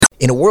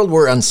In a world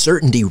where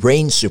uncertainty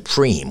reigns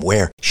supreme,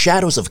 where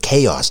shadows of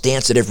chaos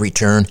dance at every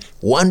turn,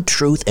 one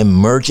truth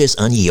emerges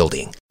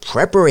unyielding.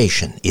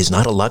 Preparation is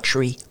not a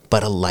luxury,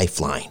 but a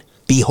lifeline.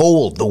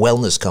 Behold the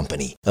Wellness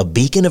Company, a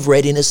beacon of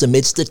readiness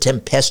amidst the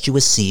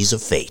tempestuous seas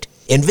of fate.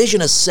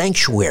 Envision a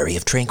sanctuary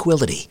of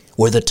tranquility,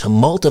 where the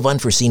tumult of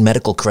unforeseen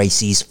medical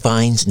crises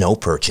finds no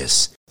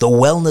purchase. The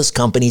Wellness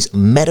Company's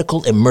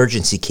Medical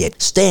Emergency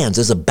Kit stands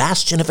as a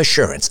bastion of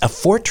assurance, a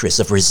fortress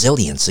of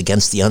resilience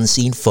against the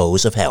unseen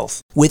foes of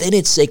health. Within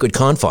its sacred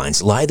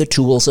confines lie the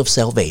tools of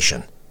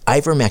salvation.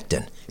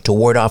 Ivermectin, to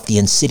ward off the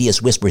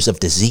insidious whispers of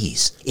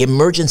disease.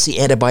 Emergency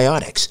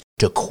antibiotics,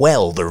 to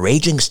quell the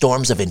raging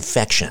storms of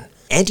infection.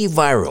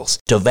 Antivirals,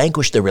 to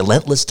vanquish the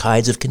relentless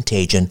tides of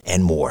contagion,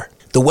 and more.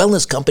 The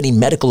Wellness Company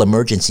Medical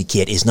Emergency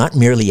Kit is not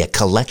merely a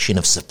collection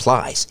of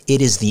supplies.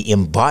 It is the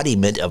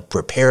embodiment of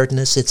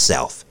preparedness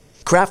itself.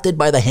 Crafted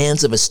by the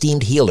hands of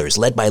esteemed healers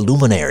led by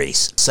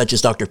luminaries such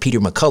as Dr. Peter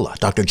McCullough,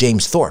 Dr.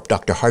 James Thorpe,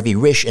 Dr. Harvey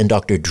Risch, and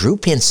Dr. Drew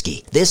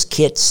Pinsky, this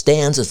kit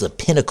stands as the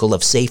pinnacle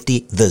of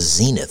safety, the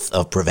zenith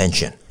of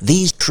prevention.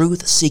 These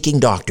truth-seeking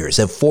doctors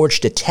have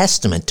forged a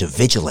testament to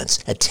vigilance,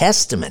 a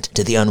testament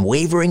to the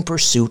unwavering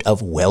pursuit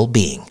of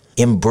well-being.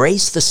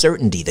 Embrace the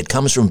certainty that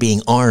comes from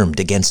being armed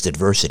against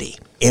adversity.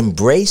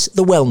 Embrace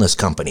the Wellness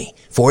Company,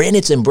 for in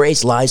its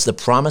embrace lies the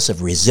promise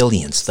of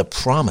resilience, the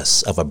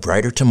promise of a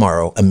brighter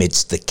tomorrow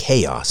amidst the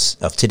chaos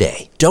of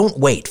today. Don't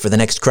wait for the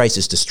next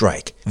crisis to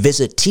strike.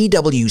 Visit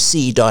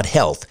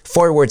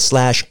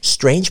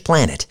twc.health/Strange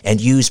Planet and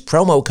use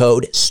promo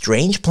code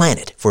Strange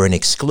Planet for an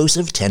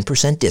exclusive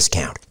 10%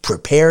 discount.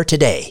 Prepare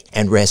today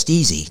and rest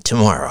easy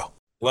tomorrow.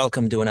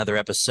 Welcome to another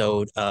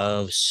episode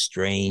of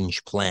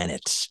Strange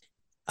Planet.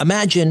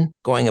 Imagine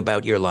going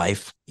about your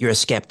life. You're a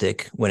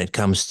skeptic when it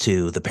comes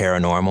to the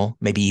paranormal,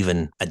 maybe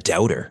even a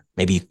doubter.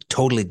 Maybe you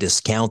totally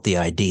discount the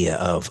idea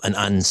of an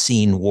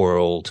unseen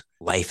world,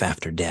 life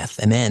after death.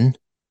 And then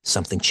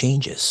something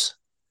changes.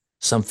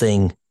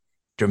 Something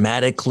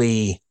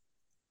dramatically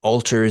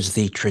alters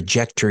the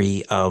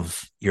trajectory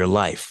of your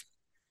life.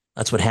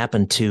 That's what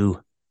happened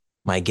to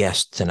my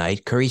guest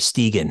tonight. Curry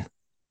Stegan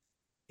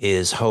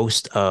is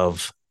host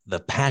of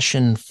the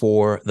Passion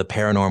for the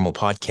Paranormal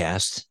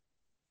podcast,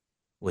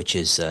 which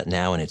is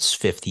now in its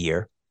 5th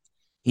year.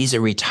 He's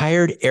a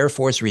retired Air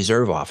Force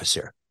Reserve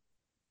officer,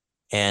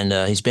 and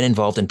he's been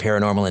involved in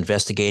paranormal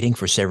investigating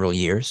for several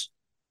years.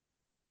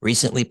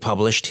 Recently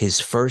published his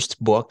first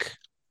book,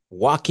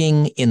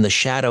 Walking in the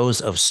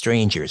Shadows of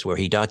Strangers, where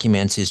he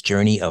documents his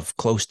journey of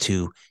close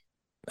to,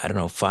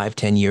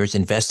 5-10 years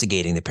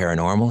investigating the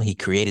paranormal. He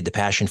created the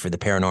Passion for the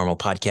Paranormal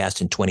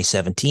podcast in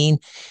 2017,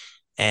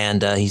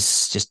 and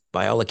he's just,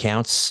 by all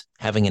accounts,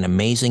 having an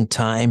amazing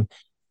time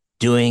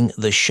doing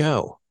the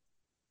show.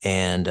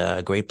 And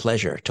a great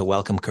pleasure to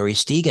welcome Curry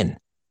Stegan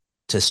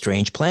to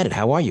Strange Planet.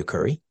 How are you,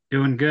 Curry?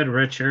 Doing good,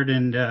 Richard,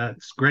 and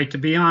it's great to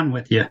be on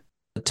with you.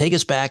 Take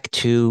us back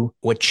to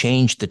what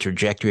changed the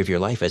trajectory of your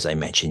life. As I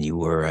mentioned, you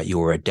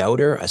were a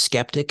doubter, a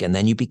skeptic, and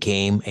then you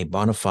became a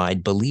bona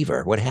fide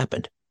believer. What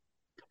happened?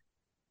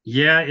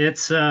 Yeah,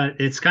 it's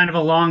kind of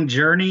a long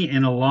journey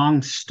and a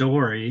long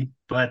story,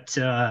 but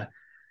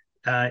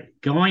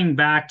going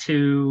back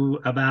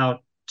to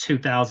about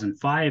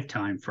 2005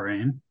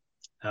 timeframe,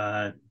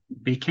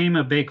 became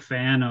a big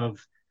fan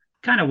of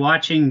kind of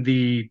watching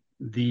the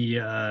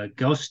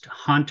Ghost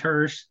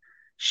Hunters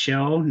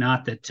show.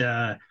 Not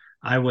that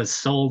I was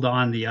sold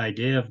on the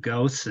idea of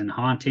ghosts and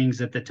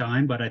hauntings at the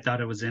time, but I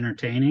thought it was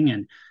entertaining,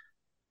 and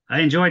I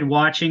enjoyed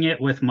watching it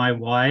with my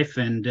wife.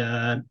 And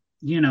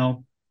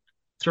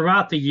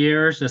throughout the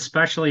years,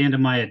 especially into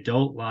my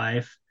adult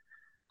life,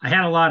 I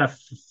had a lot of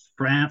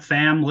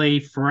family,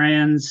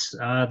 friends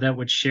that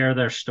would share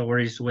their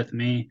stories with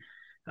me.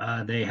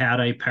 They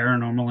had a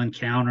paranormal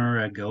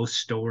encounter, a ghost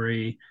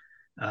story,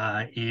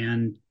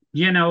 and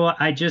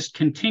I just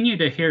continue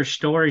to hear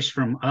stories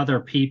from other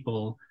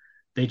people.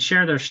 They'd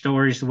share their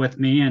stories with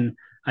me, and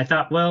I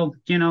thought, well,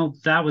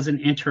 that was an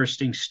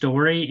interesting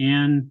story,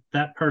 and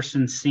that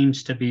person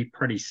seems to be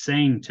pretty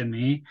sane to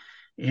me,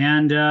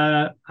 and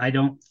I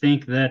don't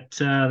think that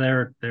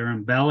they're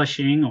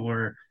embellishing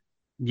or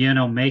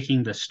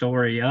making the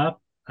story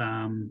up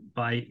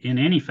in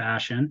any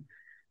fashion.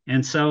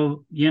 And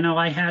so,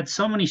 I had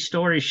so many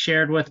stories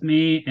shared with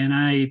me, and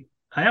I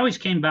always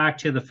came back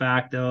to the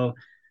fact, though,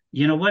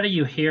 what do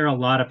you hear a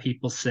lot of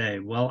people say?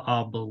 Well,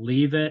 I'll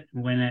believe it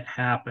when it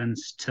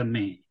happens to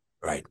me.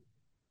 Right.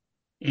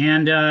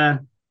 And,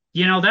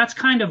 that's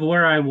kind of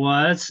where I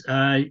was.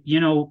 I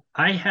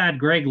had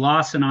Greg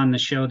Lawson on the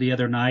show the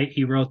other night.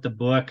 He wrote the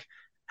book,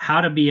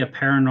 How to Be a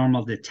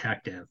Paranormal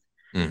Detective.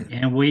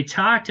 And we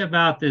talked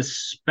about this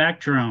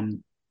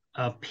spectrum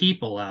of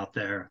people out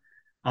there,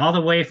 all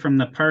the way from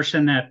the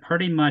person that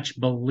pretty much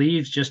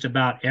believes just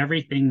about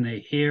everything they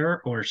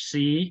hear or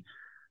see,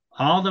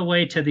 all the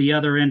way to the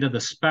other end of the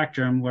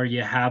spectrum where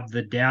you have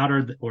the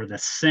doubter or the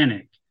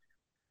cynic.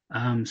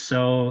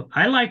 So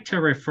I like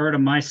to refer to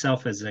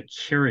myself as a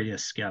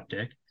curious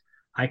skeptic.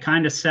 I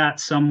kind of sat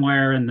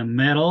somewhere in the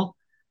middle.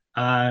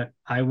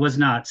 I was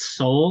not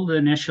sold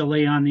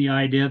initially on the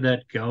idea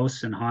that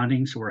ghosts and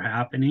hauntings were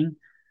happening,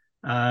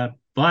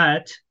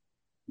 but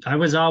I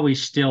was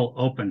always still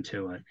open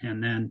to it.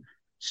 And then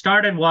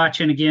started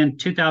watching again,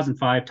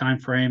 2005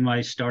 timeframe.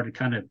 I started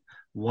kind of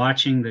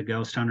watching the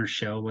Ghost Hunter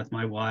show with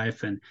my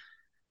wife and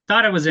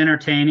thought it was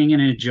entertaining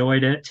and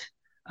enjoyed it.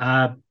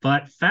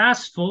 But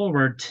fast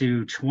forward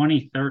to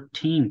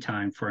 2013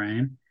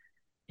 timeframe,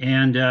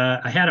 and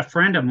I had a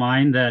friend of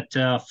mine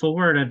that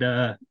forwarded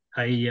a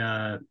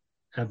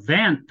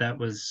event that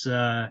was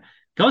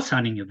ghost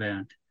hunting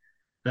event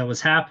that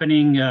was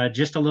happening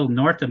just a little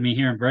north of me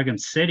here in Brigham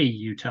City,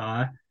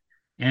 Utah.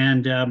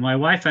 And my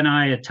wife and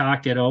I had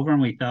talked it over,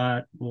 and we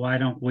thought, why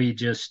don't we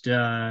just,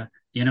 go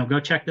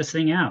check this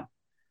thing out?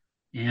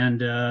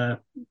 And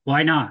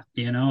why not?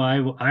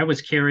 I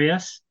was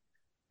curious,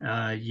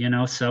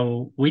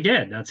 so we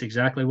did. That's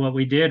exactly what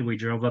we did. We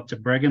drove up to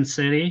Brigham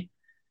City.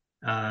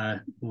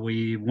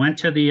 We went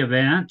to the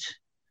event,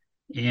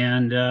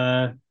 and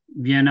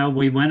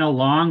we went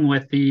along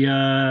with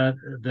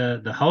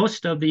the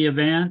host of the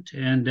event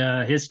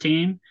and his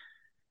team,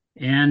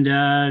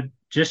 and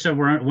just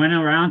went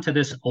around to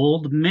this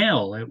old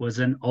mill. It was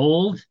an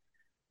old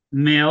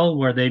mill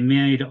where they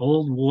made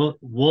old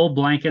wool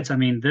blankets. I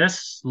mean,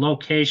 this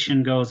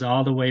location goes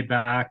all the way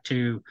back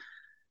to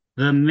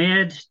the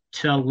mid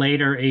to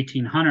later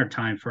 1800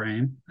 time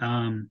frame.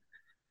 All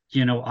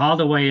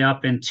the way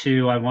up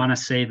into, I want to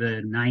say,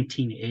 the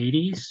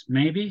 1980s,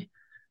 maybe,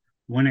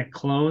 when it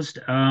closed.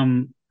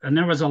 And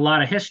there was a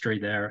lot of history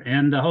there,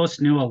 and the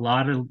host knew a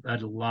lot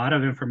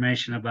of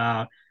information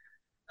about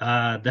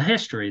the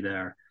history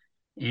there.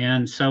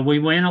 And so we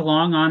went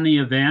along on the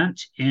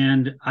event,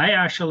 and I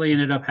actually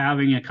ended up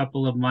having a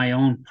couple of my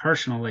own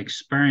personal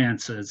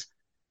experiences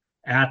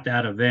at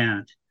that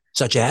event.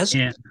 Such as?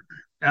 And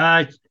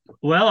uh,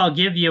 well, I'll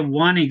give you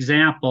one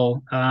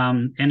example,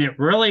 and it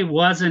really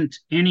wasn't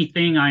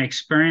anything I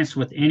experienced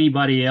with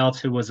anybody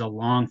else who was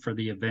along for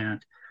the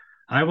event.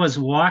 I was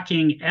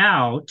walking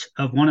out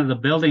of one of the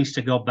buildings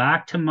to go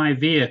back to my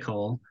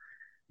vehicle,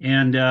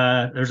 and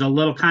there's a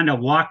little kind of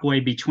walkway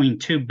between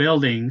two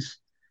buildings.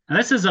 Now,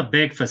 this is a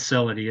big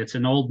facility. It's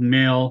an old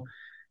mill,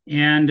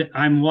 and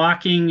I'm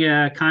walking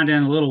kind of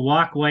in a little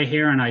walkway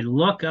here, and I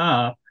look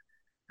up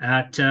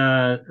at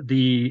I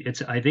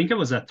think it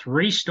was a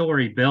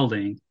three-story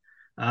building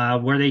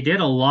where they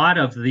did a lot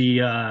of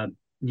the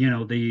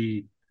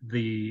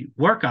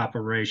work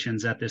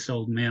operations at this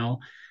old mill.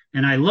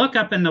 And I look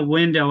up in the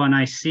window and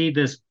I see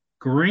this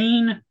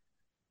green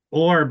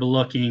orb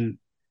looking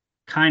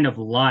kind of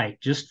light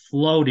just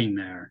floating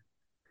there.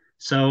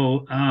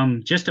 So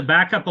just to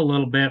back up a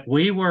little bit,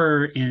 we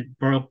were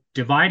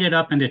divided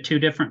up into two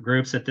different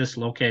groups at this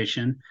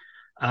location.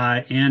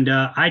 And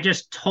I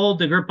just told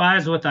the group I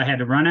was with I had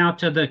to run out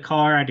to the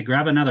car. I had to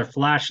grab another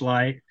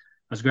flashlight.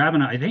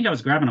 I think I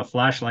was grabbing a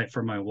flashlight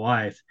for my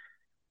wife.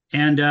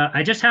 And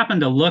I just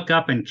happened to look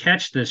up and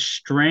catch this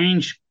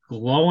strange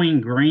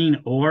glowing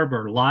green orb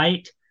or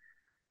light.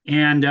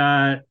 And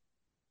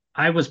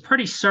I was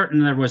pretty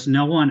certain there was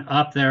no one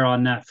up there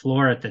on that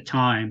floor at the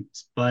time.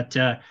 But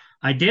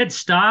I did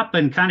stop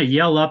and kind of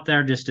yell up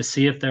there just to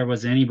see if there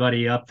was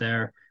anybody up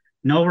there.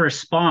 No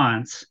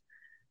response.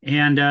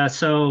 And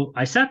so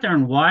I sat there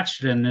and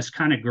watched it, and this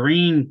kind of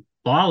green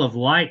ball of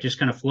light just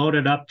kind of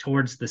floated up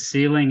towards the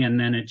ceiling, and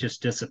then it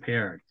just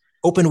disappeared.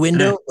 Open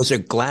window? Was there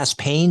glass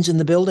panes in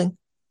the building?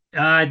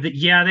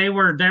 Yeah, there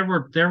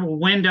were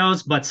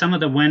windows, but some of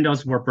the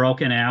windows were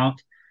broken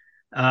out.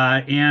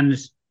 And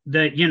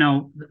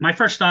my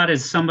first thought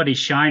is somebody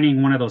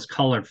shining one of those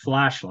colored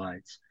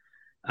flashlights.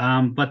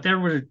 But there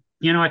were,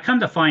 I come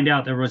to find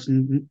out there was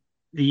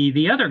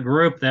the other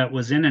group that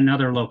was in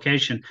another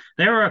location.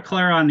 They were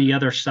clear on the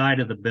other side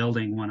of the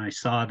building when I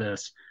saw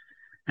this.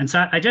 And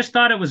so I just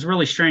thought it was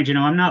really strange.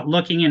 I'm not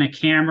looking in a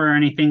camera or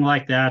anything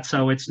like that,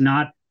 so it's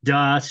not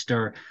dust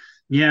or,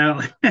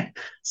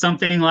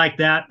 something like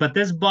that. But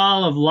this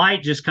ball of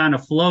light just kind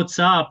of floats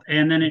up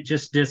and then it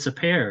just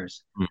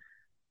disappears. Mm.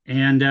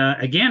 And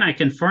again, I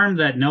confirmed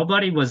that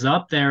nobody was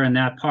up there in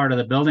that part of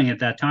the building at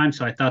that time.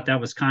 So I thought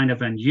that was kind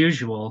of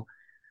unusual.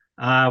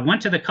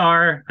 Went to the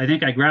car. I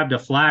think I grabbed a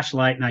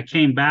flashlight and I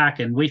came back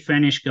and we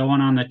finished going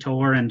on the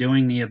tour and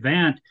doing the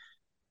event.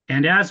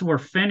 And as we're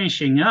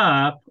finishing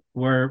up,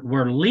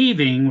 we're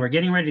leaving. We're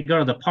getting ready to go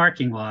to the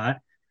parking lot.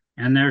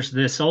 And there's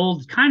this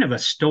old kind of a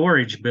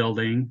storage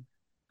building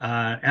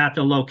at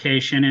the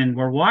location. And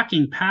we're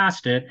walking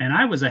past it. And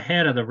I was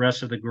ahead of the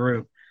rest of the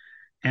group.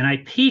 And I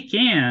peek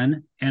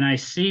in and I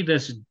see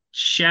this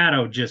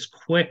shadow just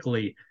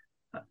quickly,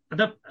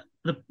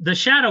 the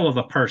shadow of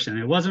a person.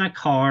 It wasn't a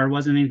car, it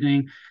wasn't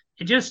anything.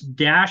 It just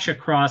dashed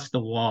across the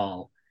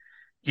wall.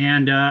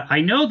 And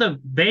I know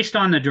based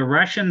on the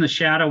direction the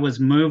shadow was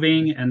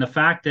moving and the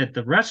fact that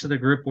the rest of the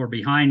group were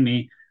behind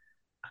me,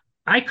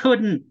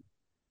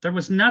 there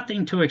was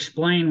nothing to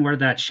explain where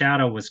that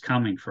shadow was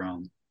coming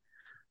from.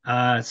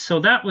 So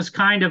that was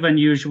kind of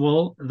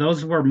unusual.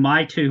 Those were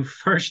my two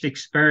first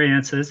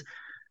experiences.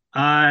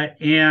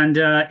 And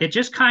it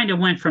just kind of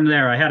went from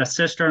there. I had a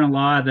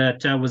sister-in-law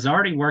that was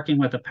already working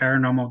with a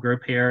paranormal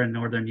group here in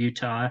northern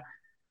Utah,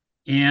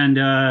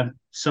 and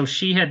so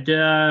she had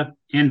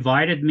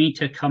invited me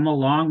to come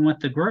along with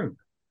the group.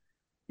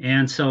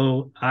 And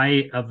so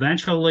I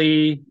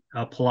eventually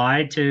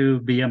applied to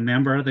be a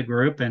member of the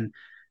group, and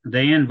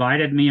they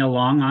invited me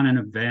along on an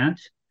event.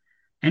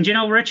 And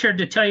Richard,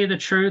 to tell you the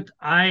truth,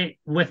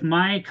 with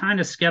my kind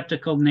of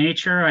skeptical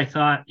nature, I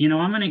thought,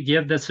 I'm going to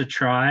give this a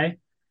try,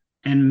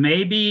 and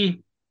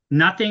maybe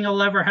nothing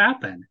will ever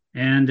happen.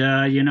 And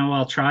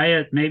I'll try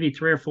it maybe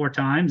 3 or 4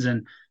 times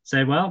and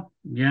say, well,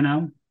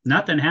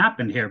 nothing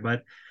happened here.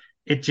 But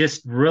it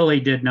just really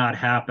did not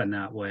happen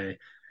that way.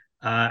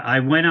 I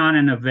went on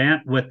an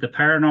event with the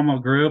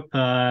paranormal group.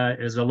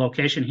 Is a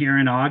location here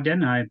in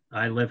Ogden.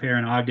 I live here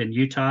in Ogden,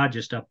 Utah,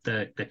 just up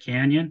the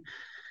canyon,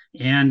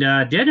 and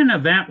did an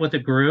event with a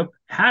group.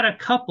 Had a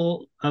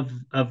couple of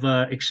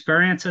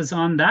experiences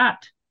on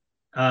that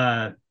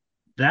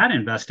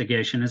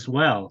investigation as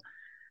well.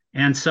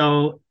 And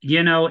so,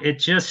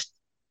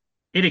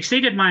 it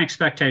exceeded my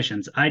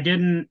expectations. I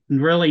didn't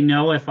really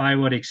know if I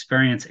would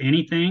experience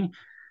anything.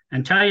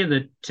 And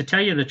to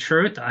tell you the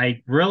truth,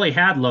 I really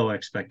had low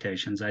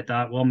expectations. I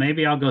thought, well,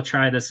 maybe I'll go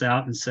try this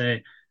out and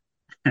say,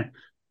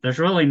 there's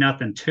really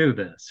nothing to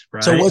this,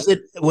 So right?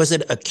 was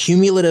it a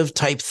cumulative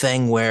type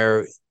thing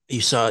where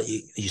you saw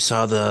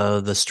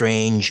the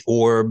strange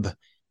orb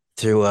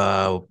through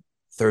a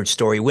third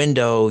story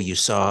window? You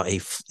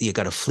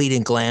got a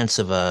fleeting glance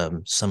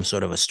of some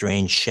sort of a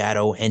strange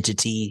shadow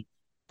entity.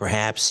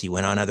 Perhaps you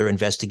went on other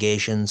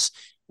investigations.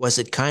 Was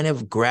it kind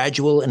of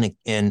gradual and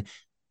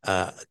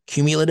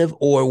cumulative,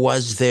 or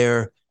was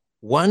there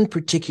one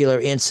particular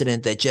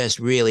incident that just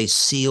really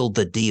sealed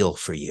the deal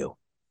for you?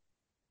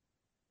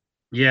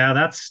 Yeah,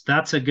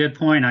 that's a good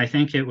point. I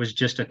think it was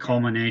just a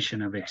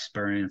culmination of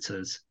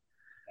experiences.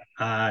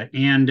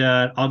 And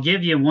I'll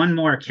give you one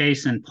more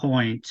case in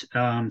point.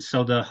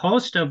 So the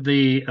host of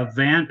the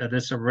event, of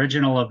this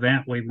original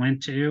event we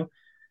went to,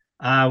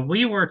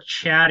 we were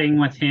chatting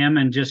with him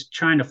and just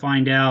trying to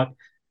find out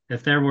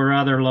if there were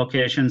other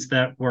locations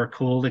that were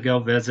cool to go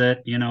visit.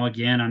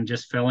 Again, I'm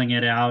just filling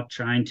it out,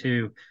 trying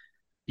to,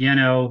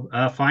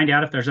 find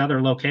out if there's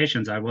other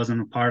locations. I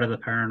wasn't a part of the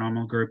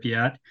paranormal group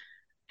yet.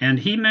 And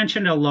he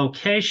mentioned a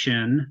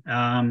location,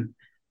 and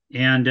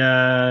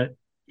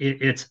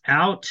it's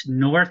out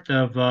north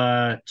of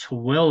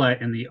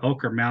Tooele in the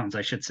Ochre Mountains,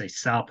 I should say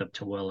south of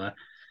Tooele.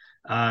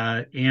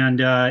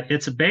 And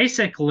it's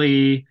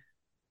basically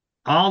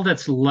all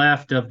that's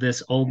left of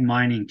this old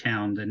mining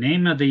town. The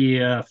name of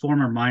the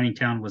former mining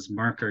town was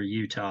Mercer,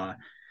 Utah.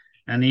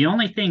 And the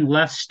only thing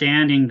left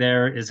standing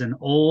there is an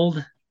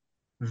old,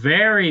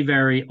 very,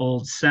 very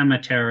old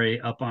cemetery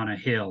up on a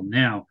hill.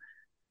 Now,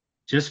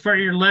 just for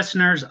your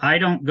listeners, I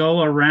don't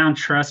go around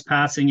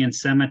trespassing in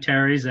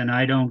cemeteries, and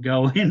I don't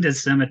go into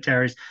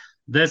cemeteries.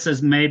 This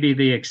is maybe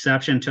the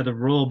exception to the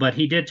rule, but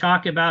he did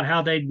talk about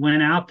how they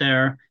went out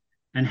there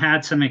and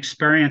had some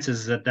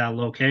experiences at that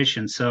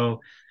location.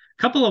 So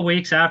a couple of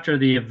weeks after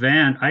the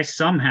event,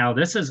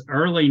 this is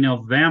early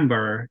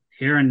November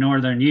here in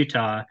northern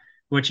Utah,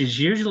 which is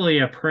usually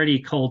a pretty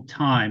cold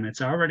time.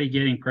 It's already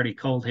getting pretty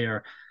cold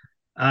here.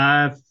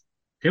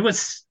 It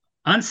was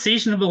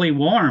unseasonably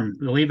warm,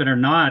 believe it or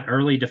not,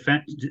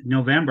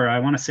 November. I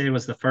want to say it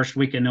was the first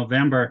week in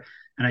November.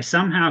 And I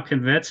somehow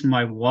convinced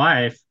my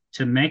wife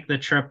to make the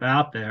trip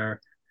out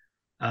there.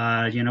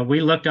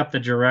 We looked up the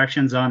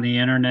directions on the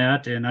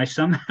internet, and I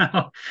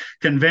somehow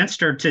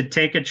convinced her to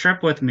take a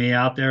trip with me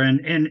out there.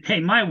 And hey,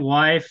 my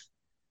wife,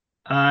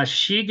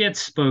 she gets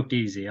spooked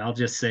easy. I'll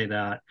just say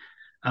that.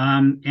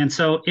 And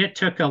so it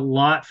took a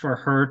lot for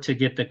her to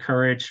get the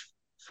courage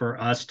for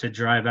us to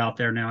drive out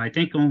there. Now, I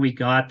think when we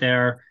got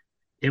there,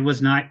 it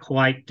was not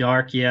quite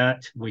dark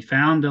yet. We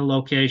found the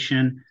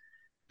location.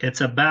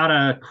 It's about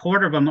a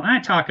quarter of a mile. I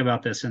talk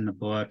about this in the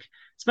book.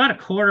 It's about a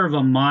quarter of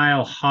a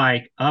mile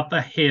hike up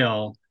a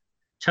hill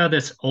to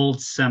this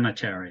old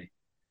cemetery.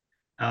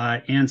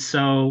 And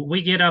so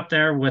we get up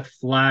there with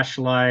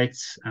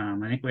flashlights. I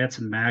think we had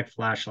some mag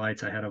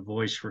flashlights. I had a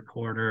voice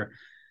recorder.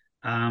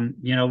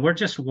 We're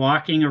just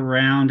walking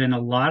around, and a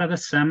lot of the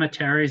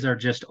cemeteries are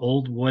just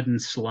old wooden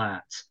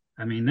slats.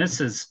 I mean, this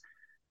is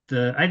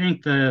I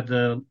think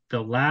the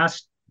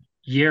last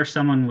year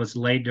someone was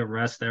laid to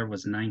rest there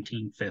was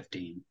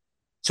 1915.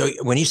 So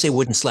when you say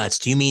wooden slats,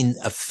 do you mean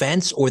a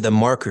fence, or the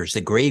markers?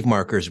 The grave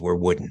markers were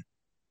wooden.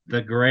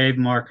 The grave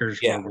markers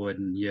Yeah. were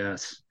wooden,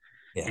 yes.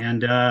 Yeah.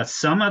 And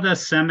some of the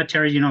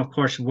cemeteries, of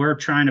course, we're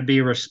trying to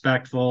be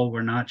respectful.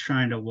 We're not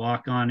trying to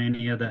walk on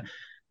any of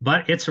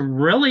but it's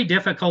really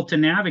difficult to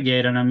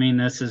navigate. And I mean,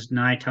 this is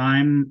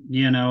nighttime,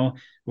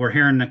 we're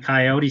hearing the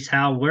coyotes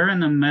howl. We're in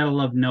the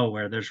middle of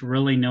nowhere. There's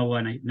really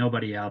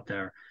nobody out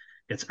there.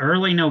 It's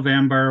early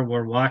November.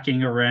 We're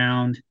walking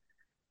around,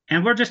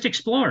 and we're just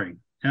exploring.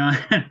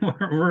 And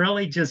we're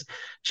really just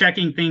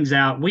checking things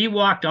out. We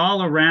walked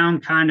all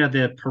around kind of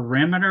the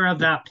perimeter of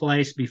that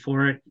place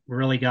before it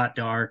really got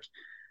dark.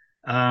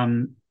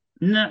 No,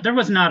 there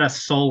was not a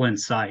soul in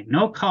sight.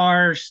 No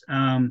cars.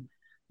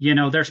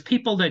 there's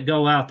people that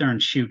go out there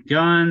and shoot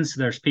guns,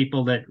 there's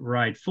people that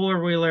ride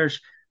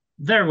four-wheelers.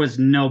 There was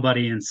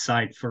nobody in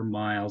sight for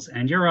miles.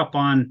 And you're up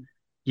on,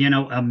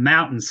 a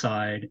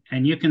mountainside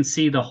and you can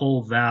see the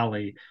whole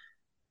valley.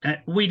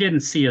 We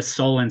didn't see a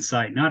soul in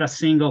sight, not a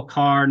single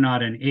car,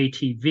 not an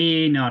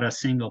ATV, not a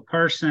single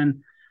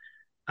person.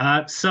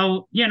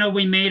 So,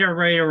 we made our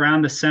way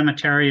around the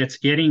cemetery. It's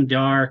getting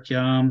dark.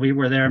 We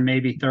were there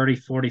maybe 30,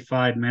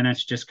 45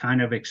 minutes, just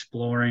kind of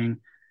exploring,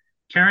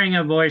 carrying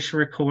a voice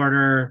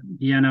recorder,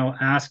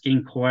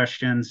 asking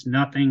questions.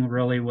 Nothing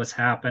really was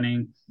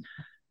happening.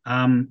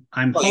 I'm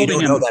Well, you holding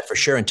don't know him. that for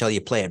sure until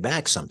you play it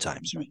back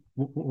sometimes, right?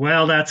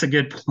 Well, that's a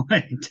good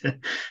point.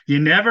 You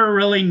never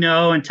really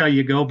know until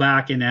you go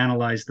back and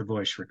analyze the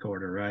voice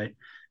recorder, right?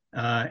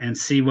 And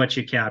see what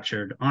you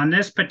captured. On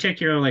this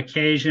particular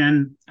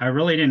occasion, I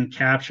really didn't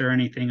capture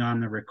anything on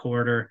the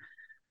recorder.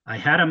 I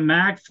had a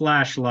mag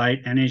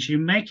flashlight, and as you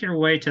make your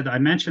way I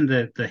mentioned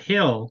the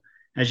hill,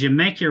 as you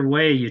make your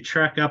way, you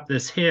trek up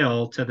this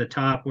hill to the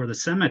top where the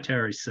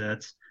cemetery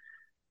sits.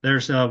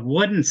 There's a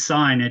wooden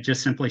sign. It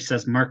just simply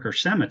says Merker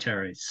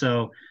Cemetery.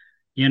 So,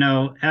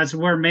 as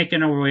we're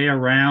making our way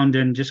around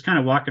and just kind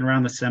of walking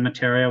around the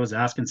cemetery, I was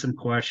asking some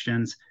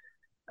questions.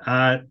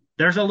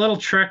 There's a little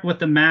trick with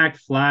the mag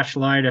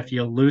flashlight. If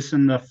you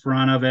loosen the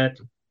front of it,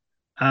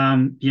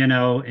 and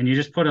you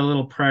just put a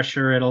little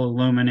pressure, it'll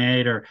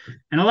illuminate.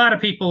 And a lot of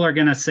people are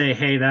going to say,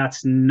 hey,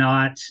 that's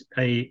not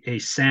a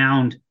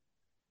sound,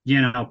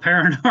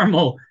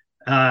 paranormal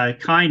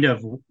kind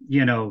of, Oh,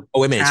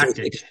 wait a minute. So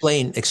tactic.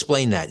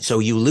 explain that. So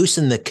you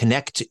loosen the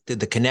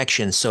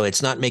connection, so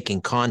it's not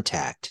making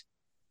contact.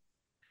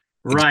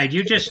 Right.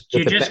 With the,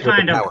 with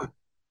the power.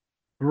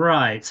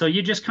 Right. So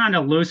you just kind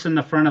of loosen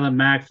the front of the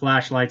mag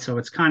flashlight. So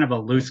it's kind of a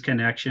loose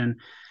connection.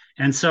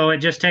 And so it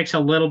just takes a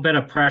little bit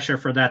of pressure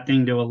for that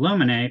thing to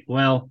illuminate.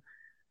 Well,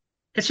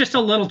 it's just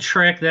a little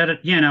trick that,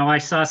 I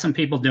saw some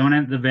people doing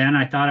it at the event.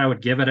 I thought I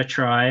would give it a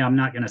try. I'm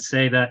not going to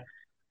say that,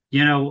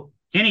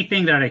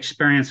 anything that I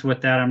experienced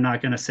with that, I'm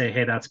not going to say,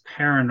 hey, that's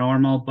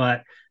paranormal,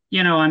 but,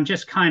 I'm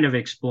just kind of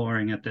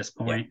exploring at this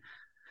point. Yeah.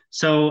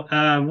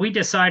 So we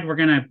decide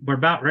we're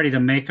about ready to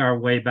make our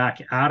way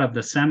back out of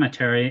the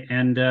cemetery.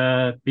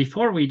 And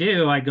before we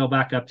do, I go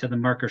back up to the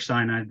Merker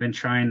sign. I've been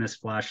trying this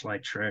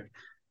flashlight trick.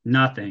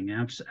 Nothing,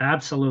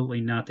 absolutely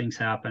nothing's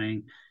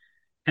happening.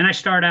 And I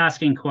start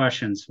asking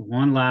questions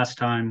one last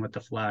time with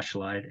the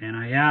flashlight. And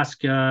I ask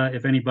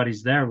if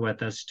anybody's there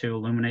with us to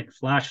illuminate the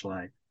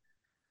flashlight.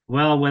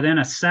 Well, within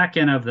a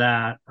second of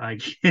that, I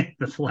get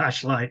the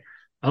flashlight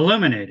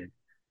illuminated.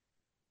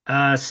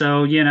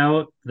 So,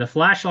 the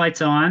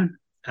flashlight's on,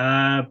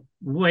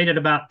 waited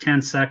about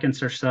 10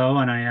 seconds or so,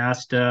 and I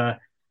asked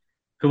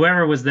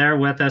whoever was there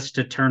with us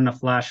to turn the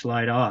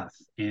flashlight off.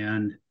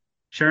 And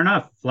sure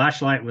enough,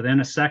 flashlight within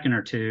a second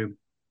or two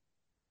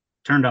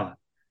turned off.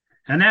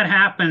 And that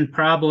happened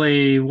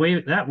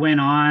that went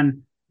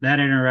on, that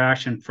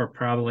interaction for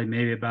probably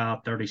maybe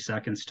about 30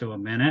 seconds to a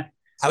minute.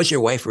 How's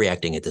your wife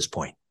reacting at this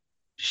point?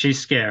 She's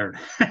scared.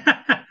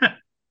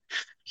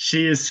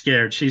 She is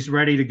scared. She's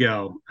ready to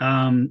go.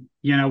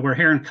 We're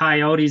hearing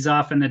coyotes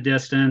off in the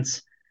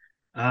distance.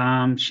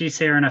 She's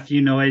hearing a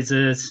few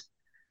noises.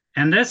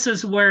 And this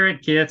is where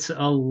it gets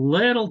a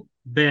little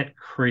bit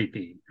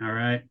creepy. All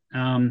right.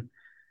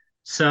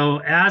 So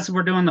as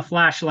we're doing the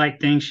flashlight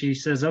thing, she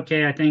says,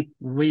 okay, I think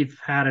we've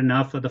had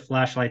enough of the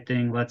flashlight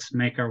thing. Let's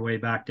make our way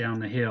back down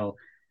the hill.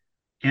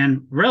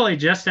 And really,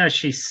 just as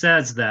she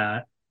says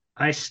that,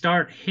 I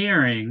start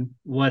hearing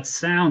what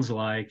sounds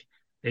like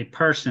a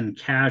person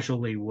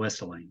casually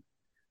whistling,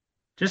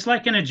 just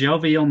like in a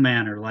jovial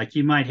manner, like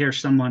you might hear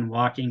someone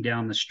walking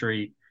down the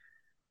street.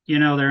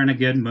 They're in a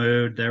good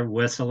mood, they're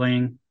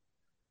whistling,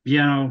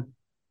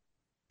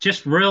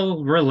 just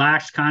real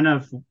relaxed kind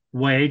of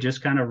way,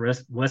 just kind of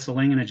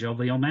whistling in a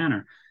jovial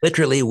manner.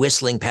 Literally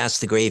whistling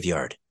past the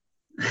graveyard.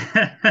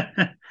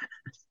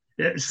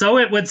 So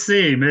it would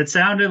seem. It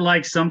sounded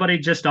like somebody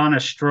just on a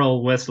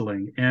stroll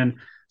whistling. And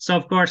so,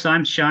 of course,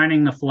 I'm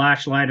shining the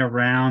flashlight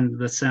around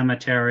the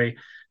cemetery.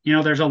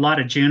 There's a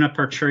lot of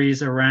juniper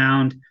trees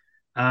around,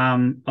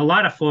 a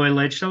lot of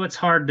foliage, so it's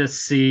hard to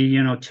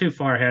see, too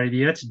far ahead of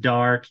you. It's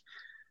dark.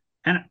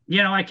 And,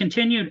 I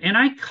continued, and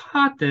I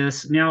caught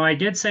this. Now, I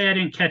did say I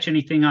didn't catch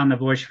anything on the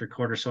voice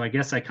recorder, so I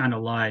guess I kind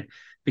of lied,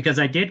 because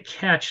I did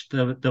catch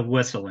the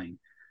whistling.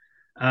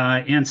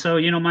 And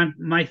so,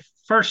 my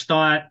first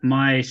thought,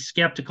 my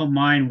skeptical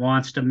mind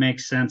wants to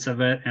make sense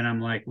of it, and I'm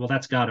like, well,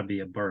 that's got to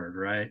be a bird,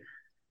 right?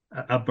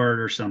 A bird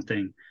or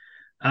something.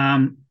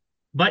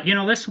 But,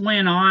 this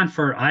went on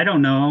for, I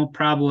don't know,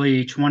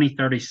 probably 20,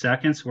 30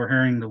 seconds. We're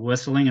hearing the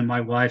whistling, and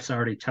my wife's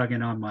already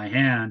tugging on my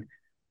hand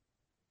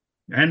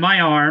and my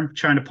arm,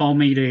 trying to pull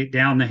me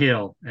down the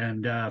hill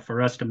and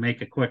for us to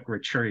make a quick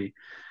retreat.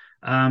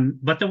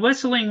 But the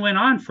whistling went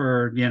on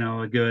for,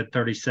 a good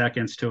 30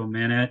 seconds to a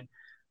minute.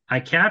 I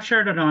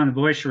captured it on a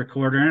voice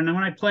recorder, and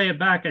when I play it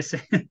back, I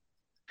say,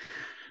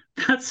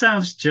 that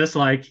sounds just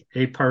like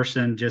a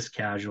person just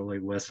casually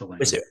whistling.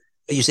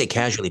 You say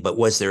casually, but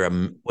was there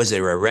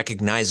a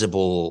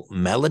recognizable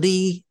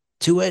melody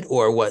to it,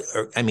 or what?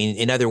 Or, I mean,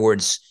 in other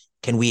words,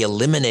 can we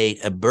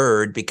eliminate a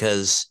bird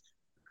because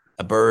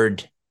a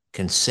bird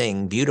can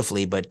sing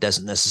beautifully, but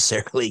doesn't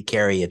necessarily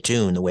carry a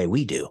tune the way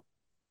we do?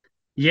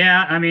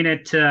 Yeah, I mean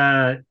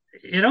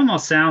it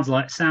almost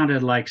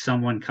sounded like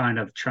someone kind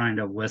of trying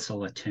to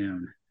whistle a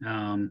tune.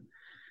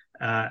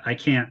 I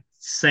can't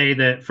say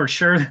that for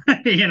sure,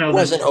 It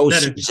wasn't "Oh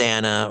that it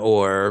Susanna"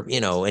 or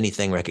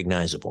anything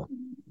recognizable.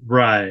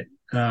 right.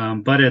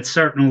 But it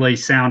certainly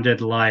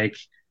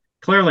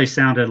clearly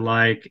sounded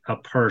like a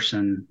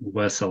person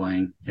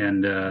whistling,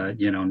 and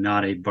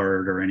not a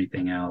bird or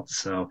anything else.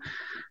 So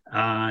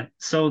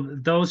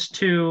those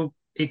two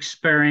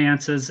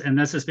experiences, and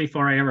this is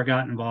before I ever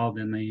got involved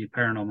in the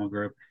paranormal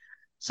group.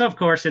 So of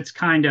course, this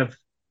kind of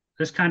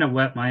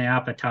whet my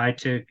appetite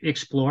to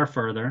explore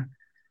further.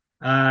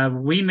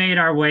 We made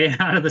our way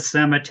out of the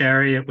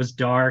cemetery. It was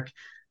dark.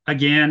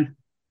 Again,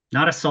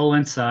 not a soul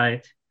in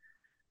sight.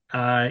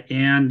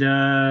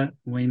 And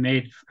we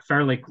made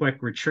fairly quick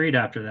retreat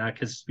after that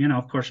because,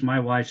 of course, my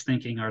wife's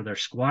thinking, are there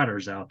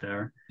squatters out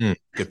there?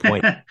 Good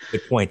point.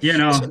 Good point. you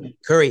know, So,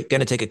 Curry, going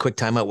to take a quick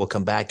time out. We'll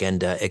come back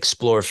and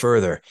explore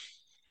further.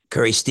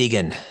 Curry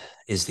Stegan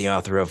is the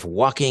author of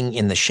Walking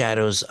in the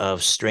Shadows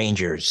of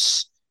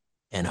Strangers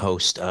and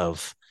host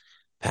of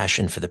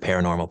Passion for the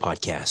Paranormal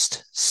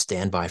podcast.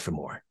 Stand by for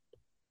more.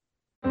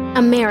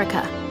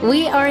 America.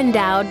 We are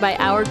endowed by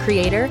our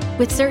Creator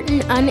with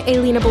certain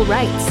unalienable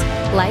rights: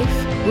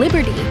 life,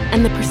 liberty,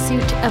 and the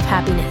pursuit of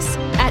happiness.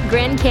 At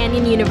Grand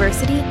Canyon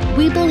University,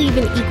 we believe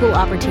in equal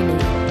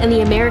opportunity, and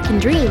the American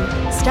dream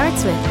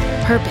starts with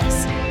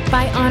purpose.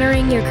 By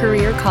honoring your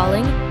career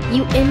calling,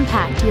 you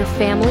impact your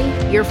family,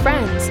 your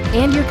friends,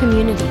 and your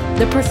community.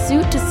 The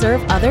pursuit to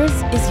serve others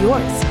is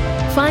yours.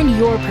 Find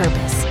your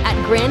purpose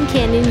at Grand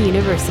Canyon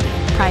University.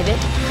 Private,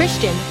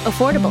 Christian,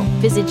 affordable.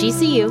 Visit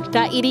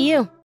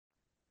gcu.edu.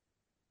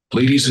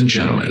 Ladies and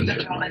gentlemen,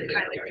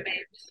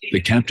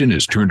 the captain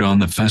has turned on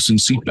the fasten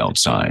seatbelt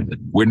sign.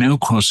 We're now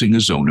crossing a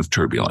zone of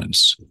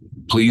turbulence.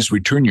 Please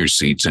return your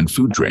seats and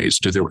food trays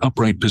to their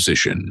upright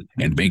position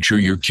and make sure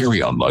your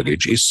carry-on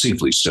luggage is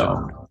safely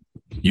stowed.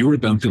 You're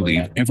about to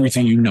leave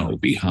everything you know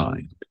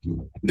behind.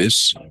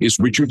 This is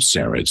Richard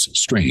Serra's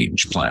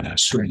Strange Planet.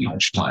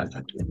 Strange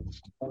Planet.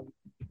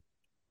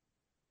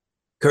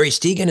 Curry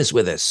Stegan is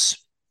with us,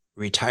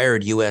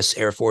 retired U.S.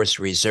 Air Force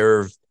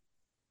Reserve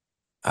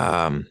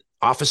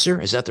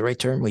officer. Is that the right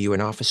term? Were you an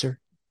officer?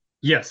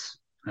 Yes,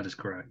 that is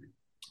correct.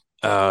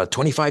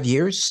 25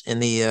 years in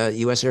the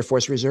U.S. Air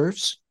Force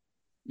Reserves?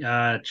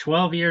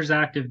 12 years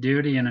active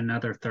duty and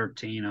another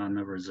 13 on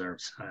the reserve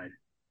side.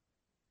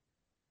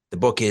 The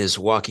book is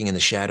Walking in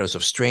the Shadows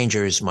of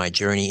Strangers, My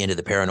Journey into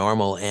the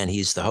Paranormal, and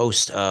he's the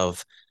host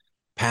of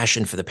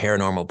Passion for the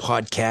Paranormal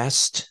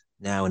podcast,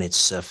 now in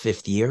its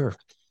fifth year.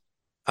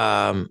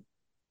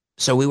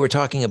 So we were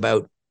talking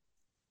about,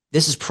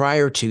 this is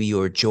prior to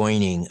your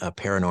joining a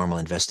paranormal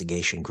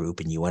investigation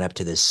group, and you went up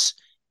to this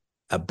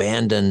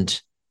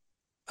abandoned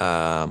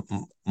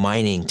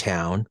mining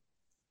town,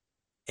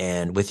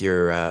 and with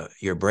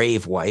your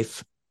brave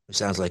wife, who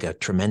sounds like a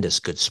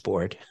tremendous good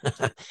sport,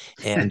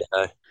 and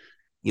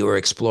you were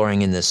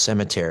exploring in this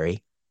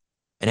cemetery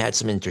and had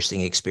some interesting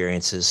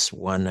experiences.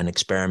 One, an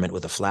experiment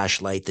with a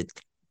flashlight that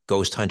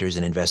ghost hunters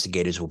and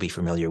investigators will be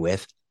familiar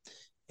with,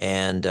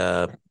 and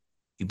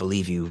you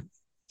believe you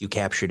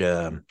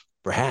captured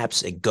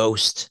perhaps a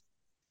ghost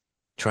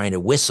trying to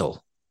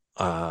whistle,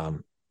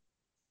 and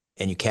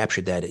you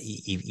captured that.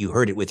 You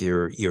heard it with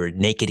your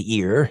naked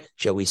ear,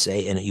 shall we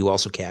say, and you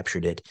also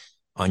captured it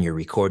on your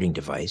recording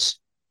device.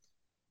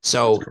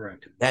 So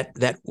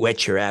that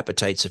whet your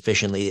appetite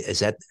sufficiently. Is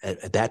that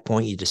at that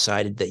point you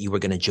decided that you were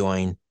going to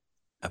join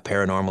a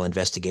paranormal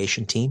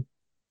investigation team?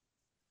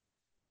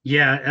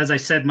 Yeah, as I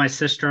said, my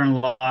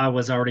sister-in-law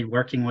was already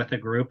working with a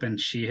group, and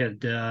she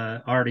had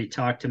already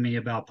talked to me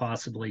about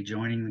possibly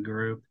joining the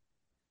group.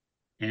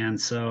 And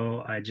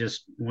so I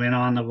just went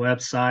on the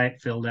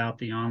website, filled out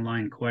the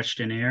online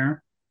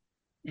questionnaire.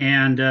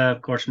 And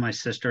of course, my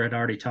sister had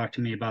already talked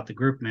to me about the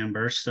group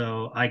members.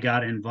 So I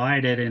got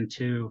invited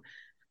into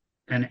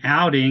an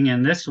outing,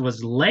 and this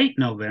was late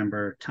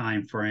November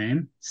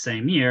timeframe,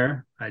 same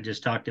year. I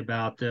just talked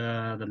about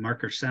the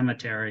Merker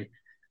Cemetery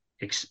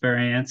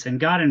experience and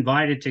got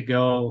invited to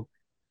go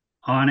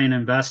on an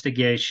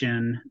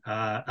investigation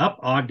up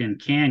Ogden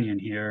Canyon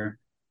here.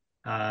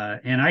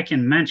 And I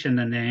can mention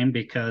the name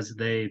because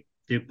they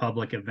do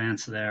public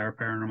events there,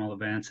 paranormal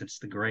events. It's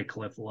the Gray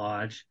Cliff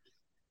Lodge.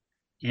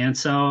 And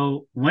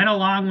so went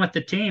along with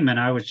the team, and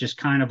I was just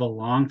kind of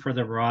along for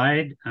the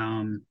ride.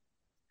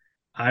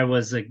 I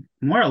was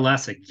more or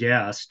less a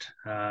guest,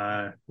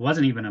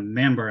 wasn't even a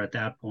member at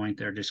that point.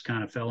 They're just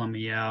kind of filling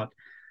me out.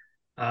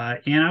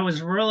 And I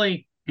was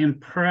really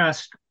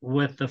impressed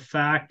with the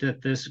fact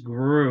that this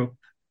group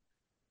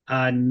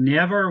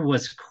never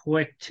was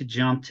quick to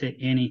jump to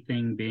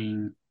anything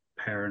being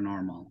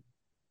paranormal.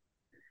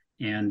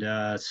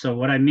 And so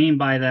what I mean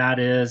by that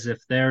is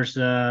if there's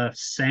a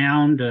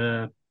sound,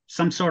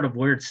 some sort of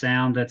weird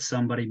sound that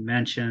somebody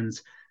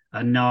mentions,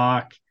 a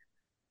knock,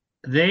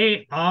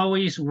 they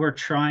always were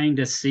trying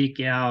to seek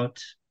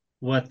out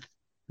what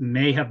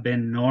may have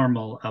been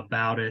normal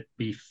about it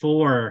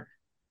before.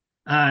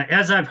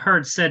 As I've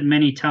heard said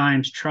many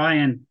times, try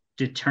and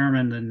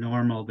determine the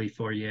normal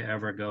before you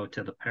ever go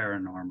to the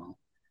paranormal.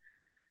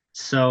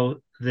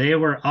 So they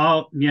were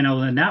all,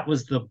 and that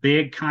was the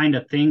big kind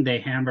of thing they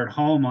hammered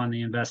home on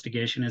the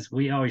investigation is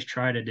we always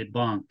try to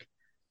debunk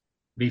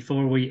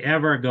before we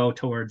ever go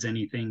towards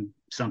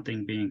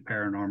something being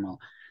paranormal.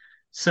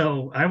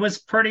 So I was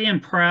pretty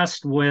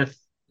impressed with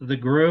the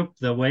group,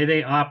 the way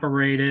they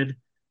operated,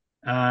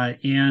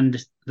 and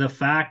the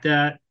fact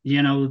that,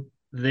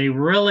 they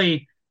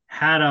really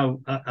had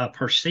a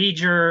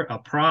procedure, a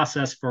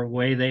process for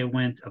way they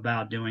went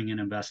about doing an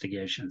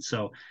investigation.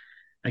 So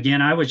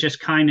again, I was just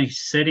kind of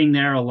sitting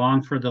there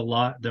along for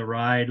the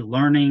ride,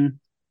 learning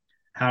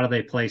how do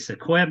they place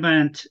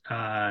equipment.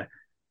 I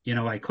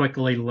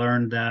quickly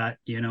learned that,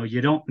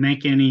 you don't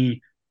make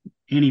any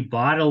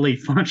bodily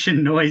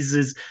function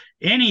noises,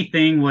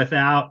 anything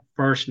without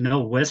first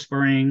no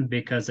whispering,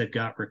 because they've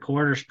got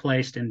recorders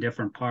placed in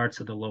different parts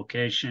of the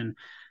location.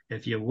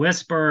 If you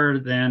whisper,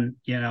 then,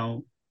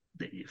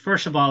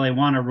 first of all, they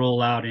want to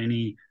rule out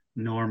any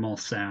normal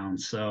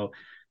sounds. So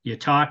you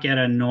talk at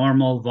a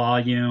normal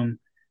volume.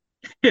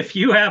 If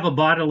you have a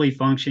bodily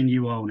function,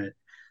 you own it.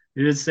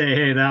 You just say,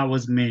 hey, that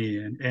was me.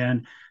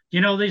 And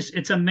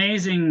it's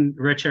amazing,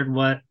 Richard,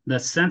 what the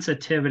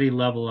sensitivity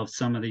level of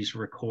some of these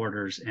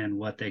recorders and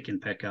what they can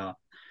pick up.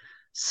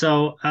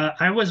 So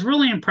I was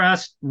really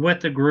impressed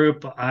with the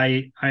group.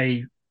 I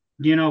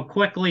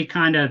quickly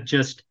kind of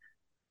just,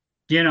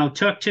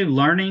 took to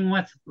learning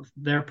with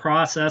their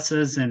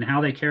processes and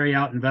how they carry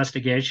out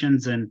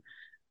investigations. And,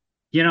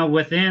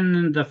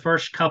 within the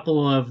first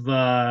couple of,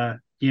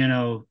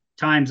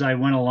 times I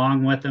went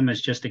along with them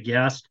as just a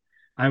guest,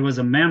 I was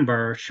a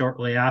member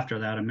shortly after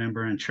that, a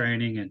member in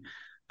training and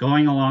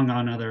going along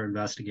on other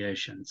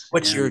investigations.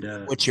 What's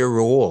your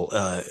role?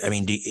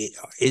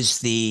 Is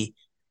the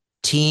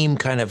team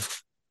kind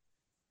of,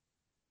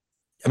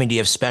 do you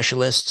have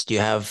specialists? Do you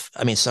have,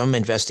 some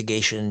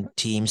investigation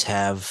teams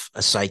have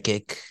a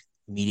psychic,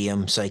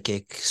 medium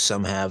psychic,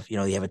 some have, you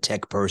have a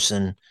tech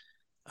person.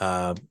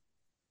 What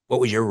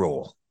was your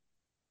role?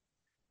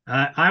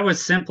 I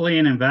was simply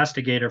an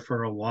investigator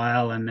for a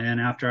while, and then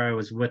after I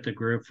was with the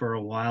group for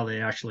a while,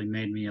 they actually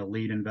made me a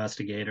lead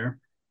investigator,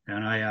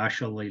 and I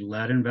actually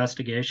led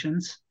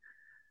investigations.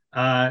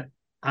 I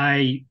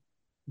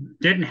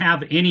didn't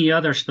have any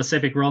other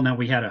specific role. Now,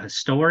 we had a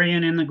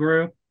historian in the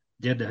group,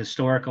 did the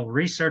historical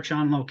research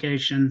on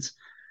locations.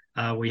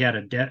 We had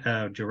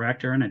a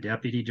director and a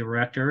deputy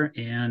director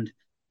and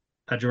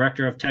a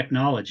director of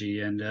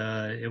technology, and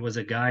it was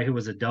a guy who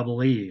was a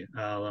double E,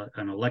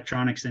 an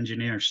electronics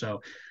engineer.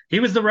 So he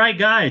was the right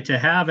guy to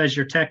have as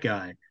your tech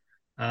guy.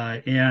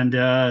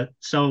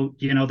 So,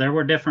 there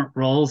were different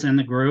roles in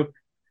the group.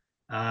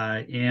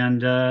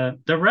 The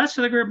rest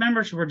of the group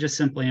members were just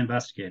simply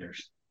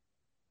investigators.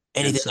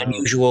 Anything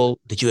unusual?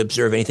 Did you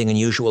observe anything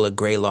unusual at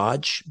Gray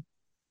Lodge?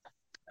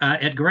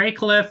 At Gray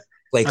Cliff,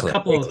 a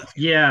couple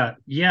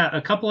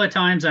of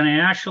times, and I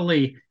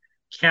actually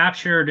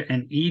captured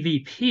an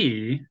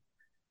EVP,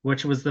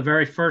 which was the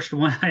very first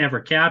one I ever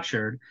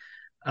captured.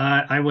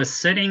 I was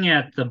sitting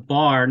at the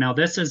bar. Now,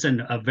 this is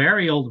a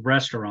very old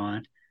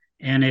restaurant,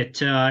 and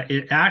it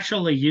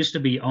actually used to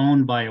be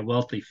owned by a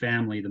wealthy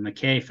family, the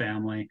McKay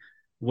family,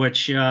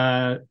 which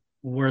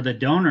were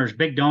the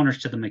big donors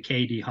to the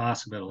McKay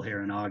Hospital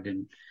here in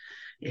Ogden.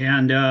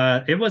 And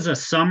it was a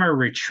summer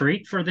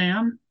retreat for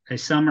them, a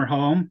summer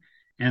home,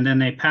 and then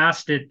they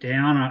passed it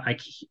down.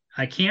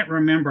 I can't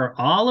remember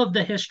all of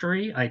the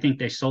history. I think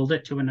they sold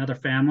it to another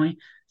family,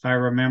 if I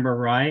remember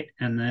right.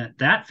 And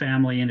that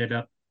family ended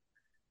up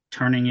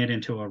turning it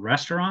into a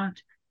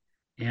restaurant.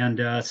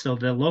 And so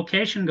the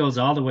location goes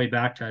all the way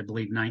back to, I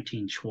believe,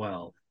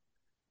 1912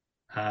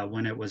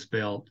 when it was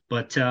built.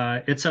 But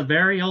it's a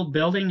very old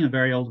building, a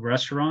very old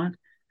restaurant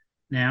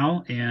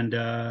now.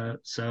 And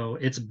so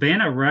it's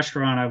been a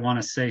restaurant, I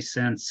want to say,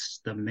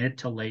 since the mid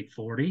to late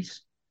 40s.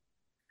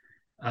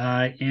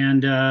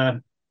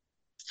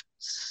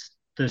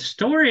 The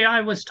story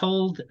I was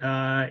told,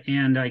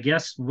 and I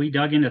guess we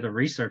dug into the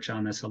research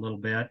on this a little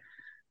bit,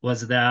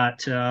 was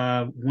that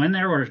when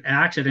there were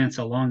accidents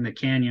along the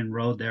canyon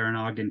road there in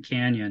Ogden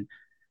Canyon,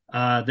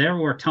 there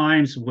were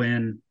times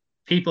when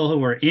people who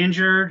were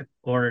injured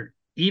or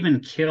even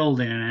killed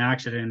in an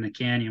accident in the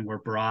canyon were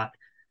brought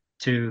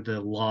to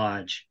the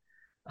lodge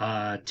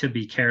to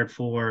be cared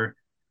for.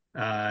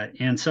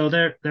 And so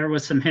there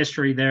was some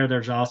history there.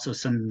 There's also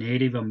some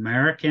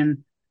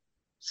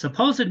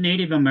supposed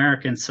Native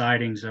American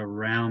sightings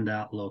around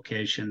that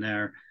location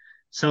there.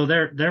 So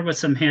there was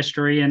some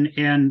history,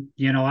 and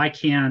I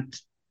can't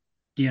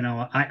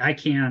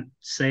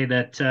say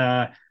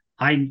that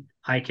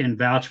I can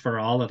vouch for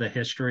all of the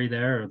history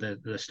there or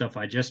the stuff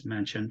I just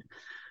mentioned.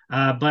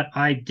 But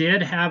I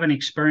did have an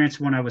experience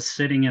when I was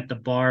sitting at the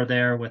bar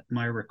there with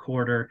my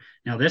recorder.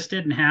 Now, this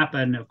didn't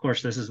happen. Of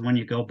course, this is when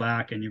you go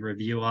back and you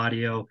review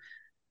audio.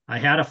 I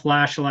had a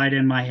flashlight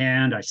in my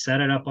hand. I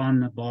set it up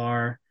on the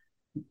bar.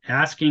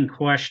 asking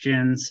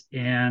questions,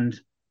 and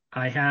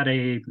I had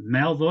a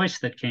male voice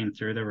that came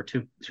through. There were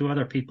two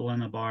other people in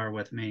the bar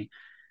with me.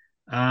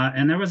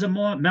 And there was a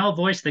male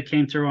voice that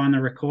came through on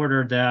the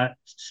recorder that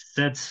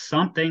said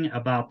something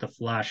about the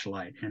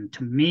flashlight. And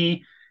to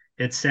me,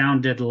 it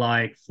sounded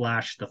like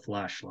flash the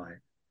flashlight.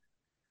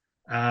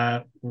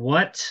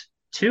 What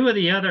two of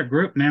the other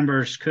group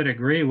members could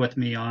agree with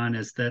me on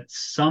is that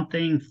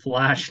something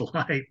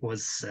flashlight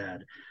was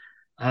said.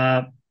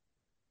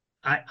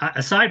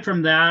 Aside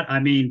from that,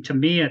 I mean, to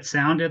me, it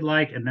sounded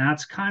like, and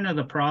that's kind of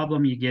the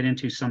problem you get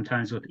into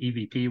sometimes with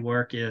EVP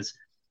work is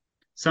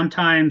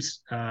sometimes,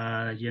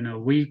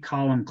 we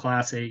call them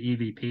Class A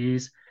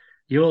EVPs.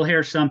 You'll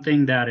hear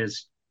something that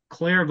is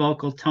clear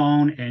vocal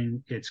tone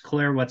and it's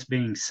clear what's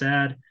being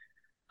said.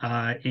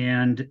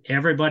 And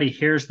everybody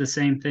hears the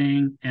same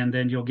thing. And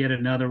then you'll get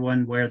another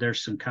one where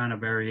there's some kind of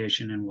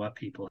variation in what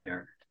people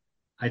hear.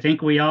 I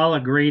think we all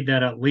agreed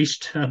that at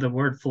least the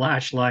word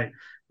flashlight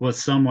was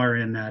somewhere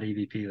in that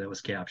EVP that was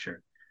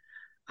captured.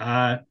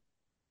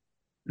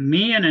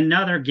 Me and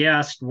another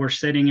guest were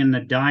sitting in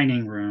the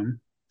dining room,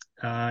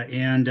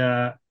 and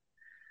the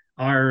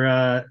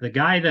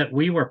guy that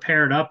we were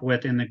paired up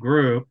with in the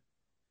group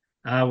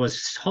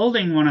was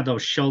holding one of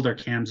those shoulder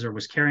cams, or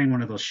was carrying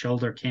one of those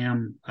shoulder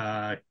cam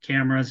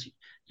cameras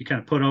you kind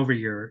of put over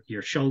your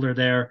shoulder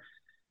there.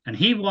 And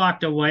he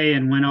walked away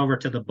and went over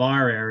to the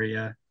bar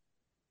area.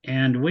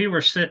 And we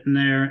were sitting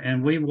there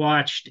and we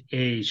watched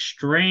a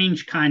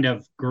strange kind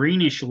of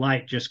greenish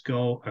light just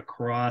go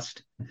across.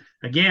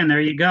 Again, there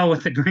you go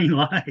with the green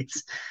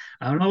lights.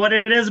 I don't know what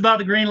it is about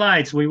the green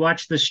lights. We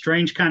watched this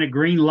strange kind of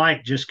green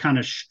light just kind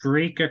of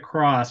streak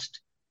across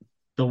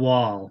the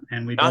wall.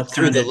 And we Not both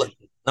through the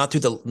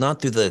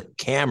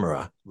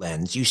camera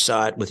lens. You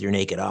saw it with your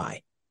naked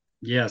eye.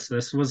 Yes,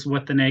 this was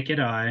with the naked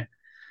eye.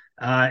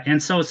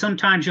 And so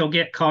sometimes you'll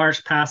get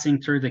cars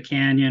passing through the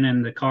canyon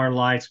and the car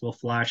lights will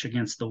flash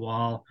against the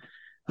wall.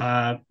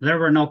 There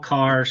were no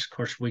cars. Of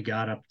course, we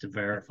got up to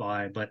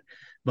verify. But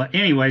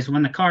anyways,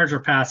 when the cars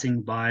are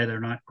passing by, they're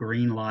not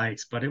green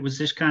lights. But it was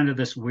just kind of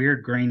this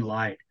weird green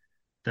light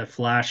that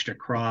flashed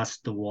across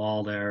the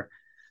wall there.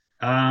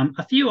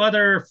 A few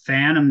other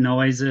phantom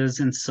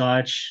noises and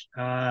such.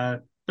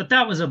 But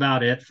that was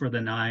about it for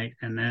the night.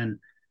 And then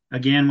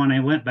again, when I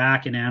went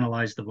back and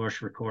analyzed the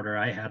voice recorder,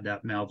 I had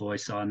that male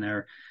voice on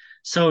there.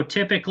 So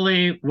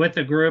typically with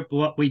a group,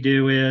 what we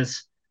do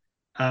is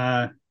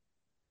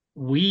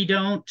we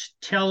don't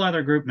tell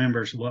other group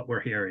members what we're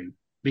hearing,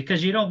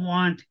 because you don't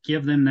want to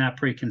give them that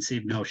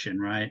preconceived notion,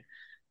 right,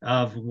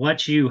 of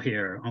what you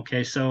hear.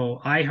 Okay, so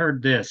I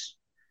heard this.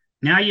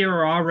 Now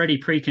you're already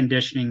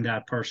preconditioning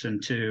that person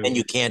to... And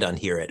you can't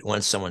unhear it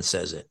once someone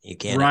says it. You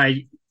can't.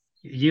 Right.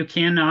 You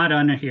cannot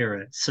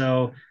unhear it.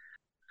 So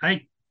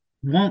I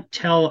won't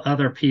tell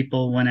other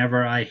people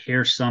whenever I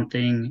hear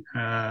something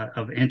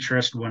of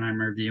interest when I'm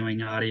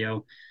reviewing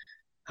audio,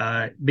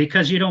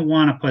 because you don't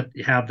want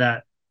to have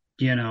that,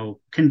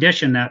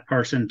 condition that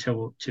person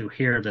to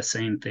hear the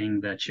same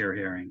thing that you're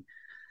hearing.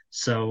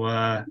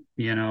 So,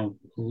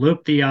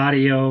 loop the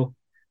audio,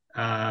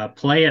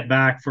 play it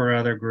back for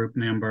other group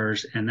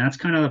members. And that's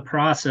kind of the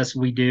process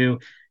we do.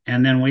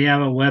 And then we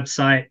have a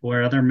website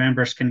where other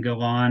members can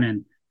go on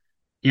and,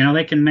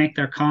 they can make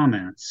their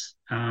comments.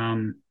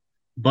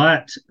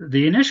 But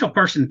the initial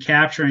person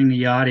capturing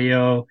the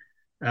audio,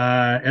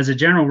 as a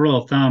general rule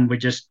of thumb, we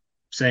just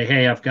say,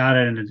 hey, I've got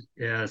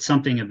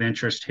something of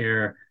interest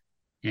here.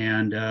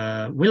 And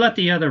we let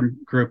the other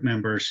group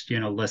members,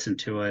 listen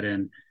to it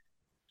and,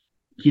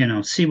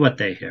 see what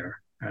they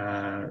hear.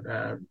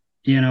 Let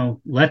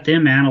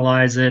them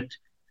analyze it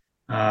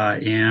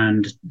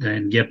and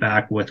then get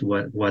back with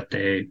what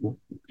they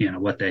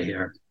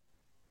hear.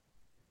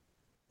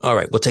 All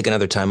right, we'll take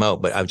another time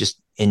out, but I would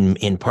just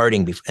in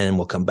parting, and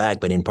we'll come back.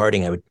 But in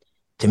parting,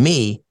 to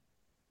me,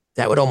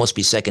 that would almost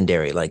be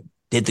secondary. Like,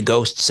 did the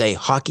ghost say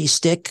hockey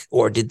stick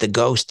or did the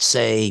ghost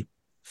say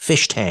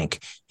fish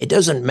tank? It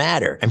doesn't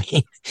matter. I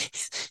mean,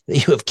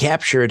 you have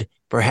captured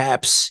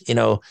perhaps,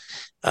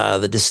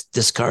 the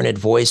discarnate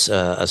voice,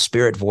 a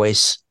spirit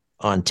voice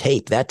on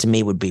tape. That to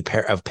me would be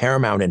of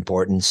paramount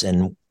importance,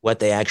 and what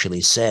they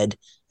actually said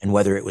and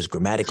whether it was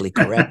grammatically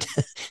correct.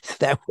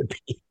 that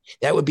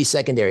would be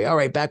secondary. All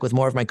right, back with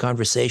more of my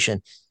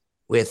conversation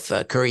with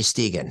Curry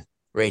Stegan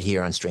right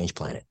here on Strange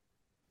Planet.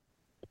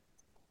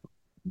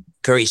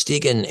 Curry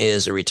Stegan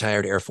is a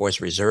retired Air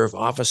Force Reserve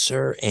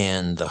officer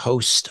and the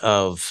host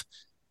of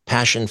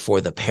Passion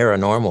for the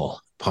Paranormal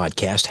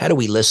podcast. How do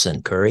we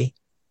listen, Curry?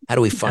 How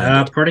do we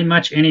find it? Pretty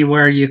much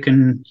anywhere you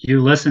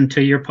listen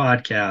to your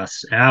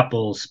podcasts: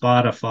 Apple,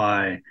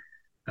 Spotify,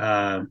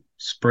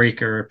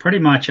 Spreaker, pretty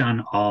much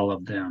on all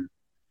of them.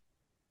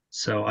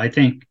 So I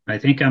think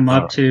I'm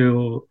up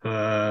to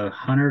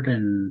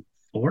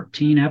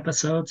 114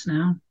 episodes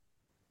now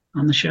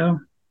on the show.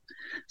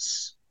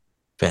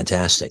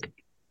 Fantastic.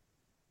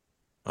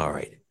 All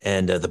right.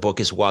 And the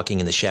book is Walking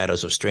in the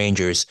Shadows of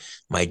Strangers,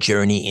 My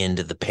Journey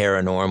into the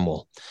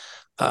Paranormal.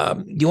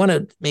 Do you want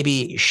to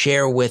maybe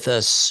share with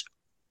us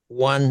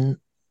one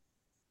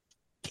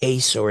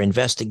case or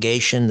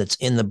investigation that's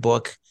in the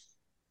book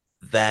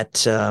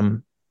that,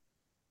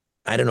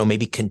 I don't know,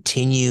 maybe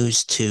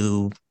continues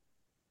to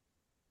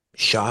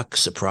shock,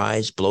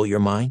 surprise, blow your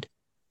mind?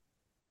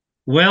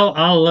 Well,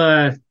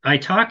 I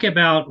talk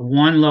about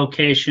one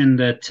location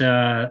that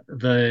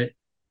the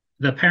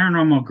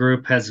paranormal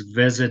group has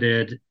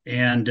visited,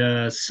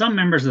 and some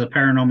members of the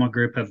paranormal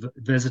group have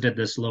visited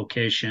this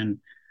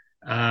location,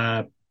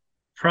 uh,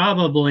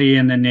 probably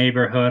in the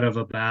neighborhood of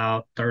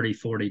about 30,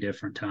 40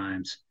 different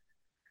times.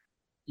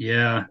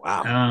 Yeah.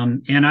 Wow.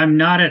 And I'm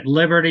not at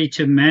liberty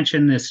to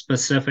mention this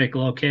specific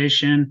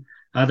location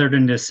other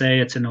than to say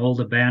it's an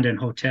old abandoned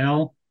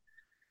hotel.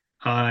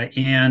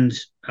 And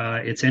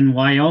it's in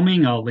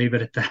Wyoming. I'll leave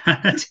it at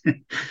that.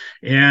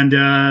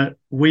 And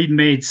we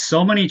made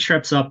so many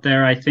trips up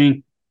there. I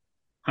think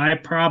I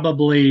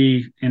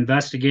probably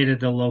investigated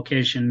the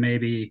location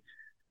maybe,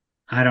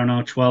 I don't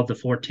know, 12 to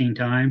 14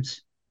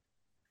 times.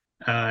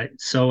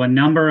 So a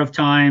number of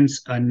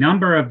times, a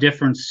number of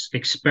different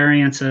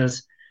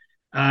experiences.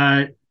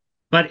 Uh,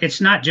 but it's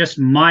not just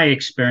my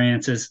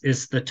experiences,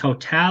 it's the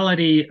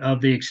totality of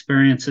the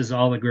experiences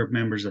all the group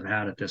members have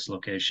had at this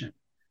location.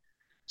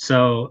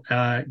 So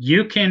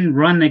you can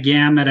run the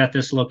gamut at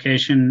this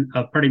location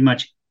of pretty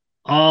much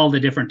all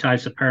the different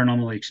types of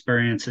paranormal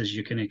experiences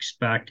you can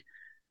expect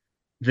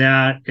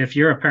that if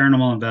you're a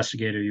paranormal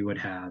investigator, you would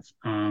have.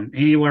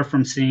 Anywhere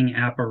from seeing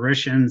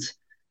apparitions,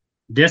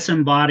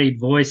 disembodied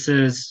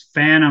voices,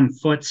 phantom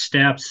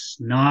footsteps,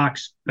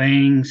 knocks,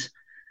 bangs,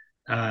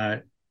 uh,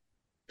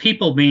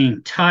 people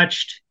being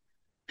touched,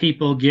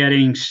 people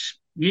getting,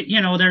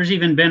 there's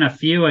even been a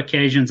few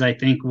occasions, I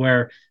think,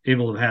 where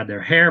people have had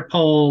their hair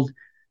pulled,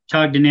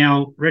 tugged.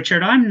 Now,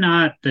 Richard, I'm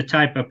not the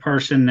type of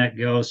person that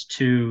goes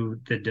to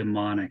the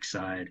demonic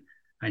side.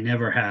 I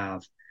never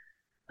have.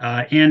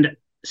 And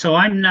so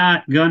I'm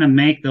not going to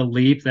make the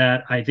leap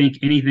that I think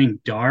anything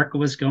dark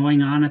was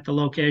going on at the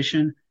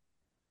location.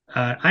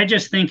 I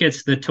just think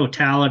it's the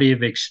totality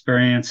of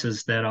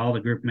experiences that all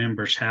the group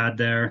members had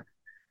there.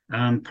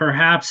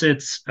 Perhaps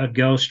it's a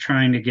ghost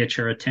trying to get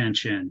your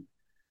attention,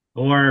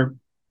 or,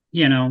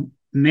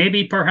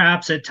 maybe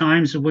perhaps at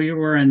times we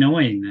were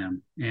annoying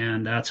them.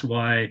 And that's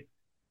why,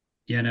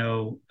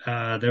 There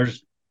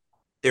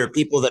are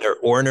people that are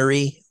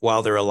ornery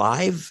while they're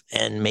alive,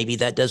 and maybe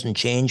that doesn't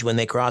change when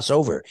they cross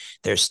over.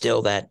 There's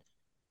still that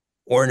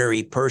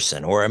ornery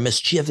person, or a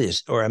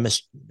mischievous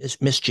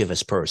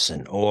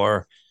person,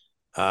 or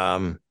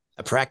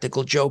a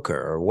practical joker,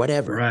 or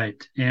whatever.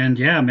 Right. And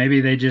yeah, maybe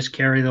they just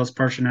carry those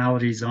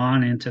personalities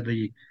on into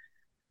the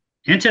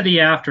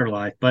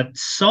afterlife. But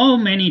so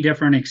many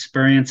different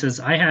experiences.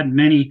 I had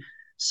many.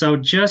 So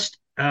just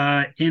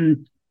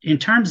in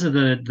terms of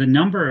the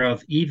number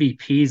of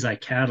EVPs I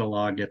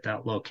cataloged at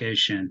that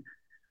location,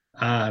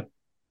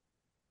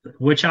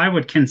 which I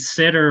would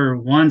consider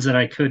ones that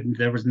I couldn't,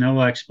 there was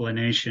no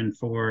explanation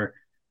for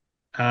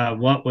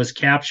what was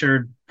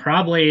captured.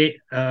 Probably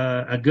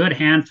a good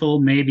handful,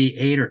 maybe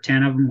 8 or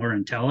 10 of them were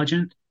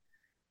intelligent.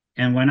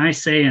 And when I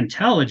say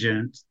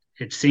intelligent,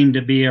 it seemed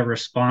to be a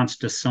response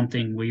to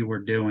something we were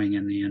doing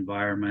in the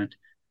environment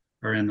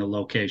or in the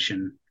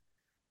location.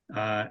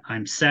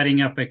 I'm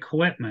setting up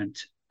equipment.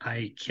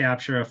 I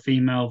capture a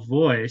female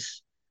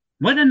voice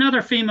with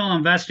another female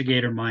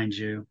investigator, mind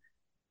you,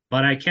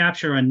 but I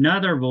capture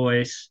another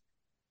voice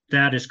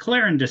that is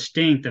clear and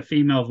distinct, a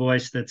female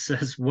voice that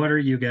says, "What are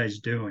you guys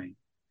doing?"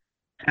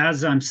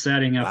 as I'm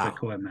setting up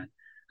equipment.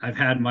 I've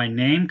had my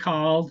name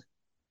called.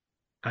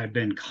 I've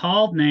been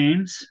called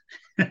names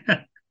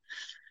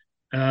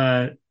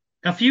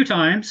a few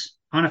times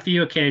on a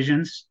few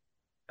occasions,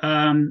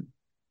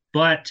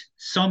 but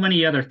so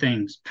many other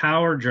things,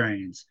 power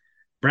drains,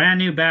 brand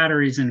new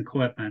batteries and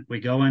equipment. We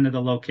go into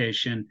the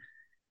location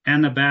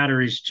and the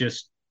batteries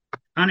just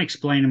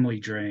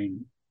unexplainably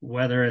drain,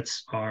 whether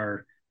it's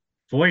our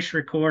voice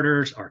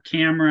recorders, our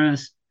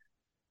cameras,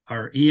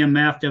 our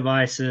EMF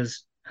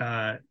devices.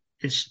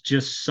 It's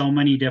just so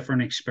many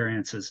different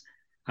experiences.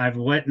 I've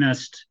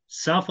witnessed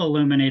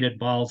self-illuminated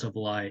balls of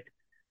light.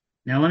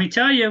 Now, let me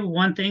tell you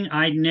one thing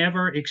I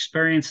never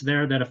experienced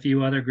there that a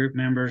few other group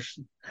members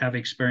have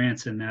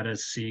experienced, and that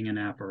is seeing an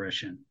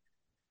apparition.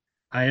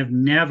 I have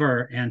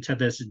never, and to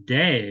this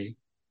day,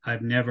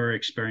 I've never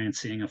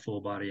experienced seeing a full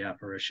body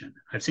apparition.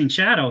 I've seen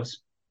shadows,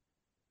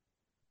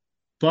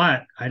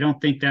 but I don't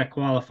think that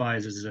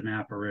qualifies as an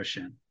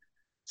apparition.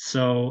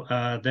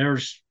 So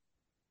there's,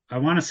 I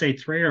want to say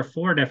 3 or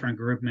 4 different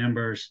group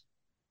members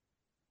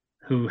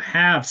who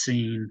have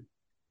seen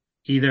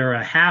either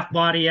a half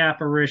body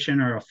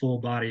apparition or a full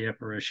body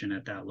apparition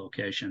at that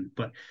location.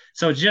 But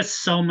so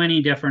just so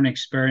many different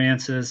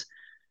experiences.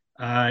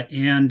 I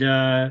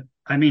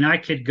mean, I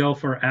could go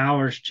for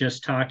hours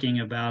just talking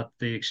about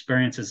the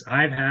experiences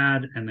I've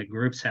had and the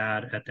groups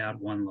had at that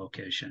one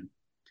location.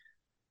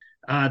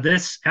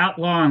 This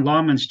Outlaw and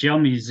Lawman's Jail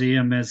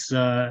Museum is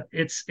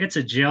it's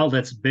a jail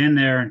that's been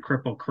there in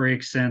Cripple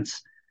Creek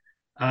since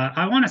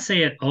I want to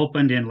say it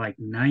opened in like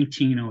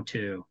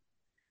 1902.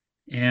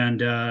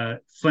 And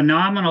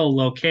phenomenal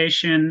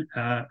location.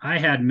 I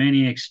had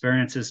many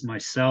experiences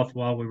myself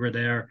while we were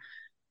there.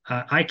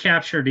 I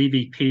captured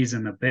EVPs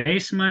in the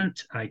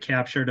basement. I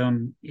captured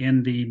them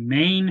in the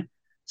main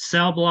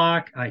cell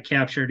block. I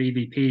captured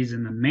EVPs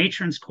in the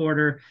matron's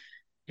quarter.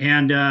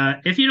 And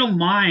if you don't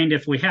mind,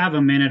 if we have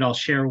a minute, I'll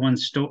share one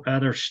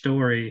other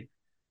story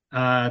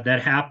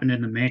that happened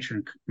in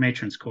the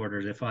matron's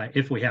quarters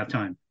if we have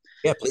time.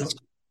 Yeah, please.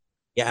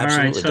 Yeah, All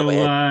right. absolutely.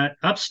 Go ahead.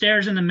 So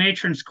upstairs in the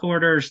matron's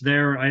quarters,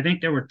 I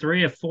think there were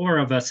 3 or 4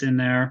 of us in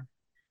there,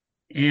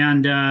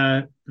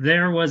 and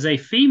there was a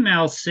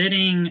female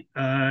sitting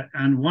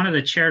on one of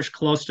the chairs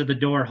close to the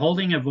door,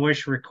 holding a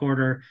voice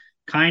recorder,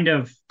 kind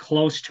of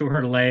close to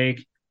her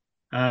leg,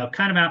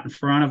 kind of out in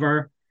front of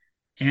her,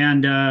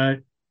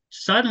 and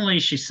suddenly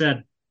she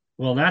said,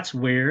 "Well, that's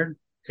weird.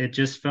 It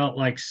just felt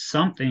like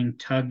something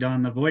tugged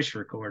on the voice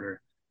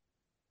recorder."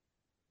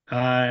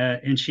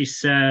 And she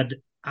said,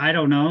 "I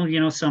don't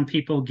know. Some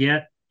people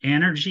get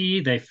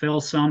energy, they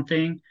feel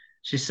something."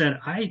 She said,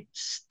 "I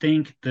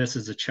think this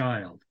is a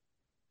child."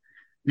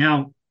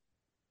 Now,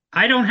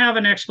 I don't have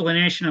an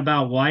explanation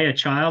about why a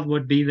child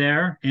would be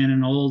there in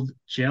an old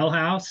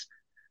jailhouse,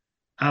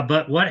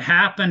 but what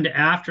happened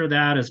after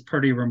that is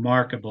pretty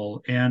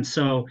remarkable. And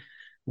so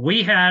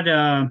we had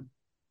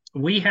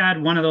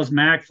one of those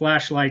mag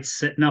flashlights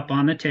sitting up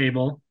on the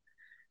table,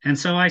 and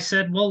so I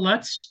said, "Well,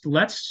 let's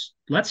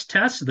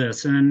test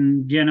this,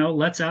 and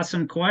let's ask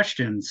some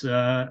questions.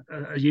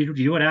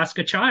 You would ask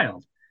a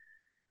child."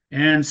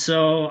 And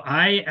so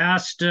I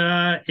asked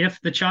if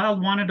the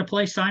child wanted to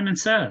play Simon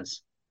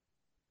Says.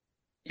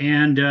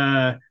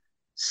 And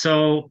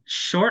so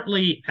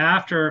shortly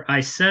after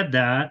I said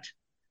that,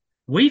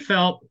 we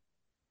felt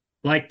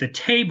like the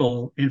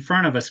table in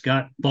front of us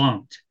got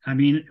bumped. I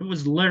mean, it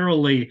was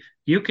literally,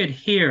 you could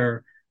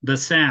hear the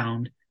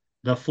sound.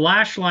 The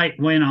flashlight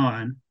went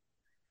on.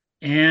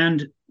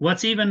 And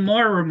what's even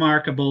more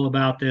remarkable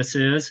about this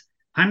is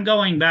I'm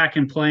going back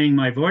and playing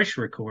my voice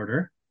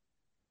recorder,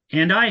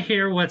 and I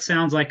hear what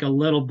sounds like a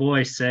little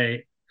boy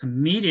say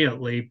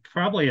immediately,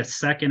 probably a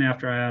second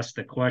after I asked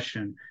the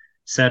question,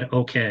 said,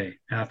 "Okay,"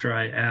 after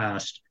I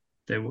asked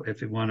if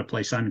he wanted to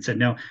play Simon, said,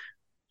 "No,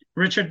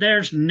 Richard,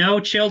 there's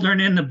no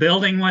children in the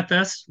building with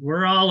us.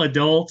 We're all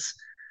adults."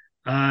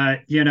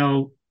 And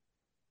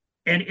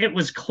it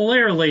was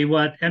clearly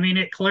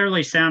it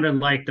clearly sounded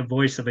like the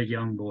voice of a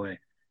young boy.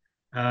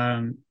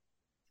 I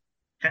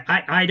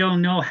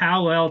don't know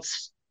how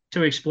else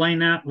to explain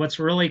that. What's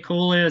really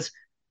cool is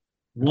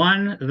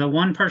the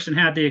one person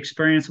had the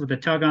experience with the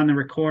tug on the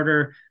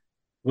recorder.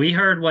 We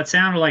heard what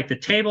sounded like the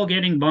table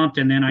getting bumped,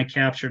 and then I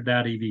captured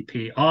that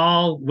EVP,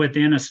 all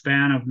within a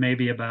span of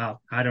maybe about,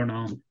 I don't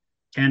know,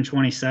 10,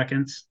 20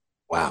 seconds.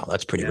 Wow,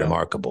 that's pretty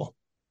remarkable.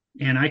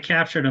 And I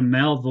captured a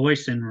male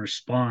voice in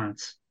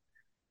response.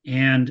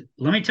 And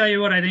let me tell you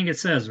what I think it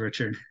says,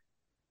 Richard.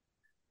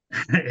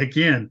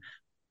 Again,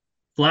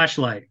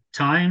 flashlight,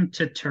 time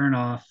to turn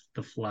off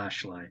the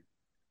flashlight.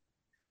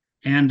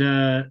 And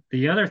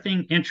the other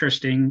thing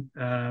interesting,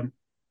 the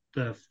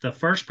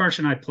first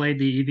person I played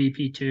the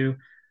EVP to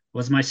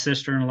was my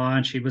sister-in-law,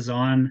 and she was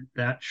on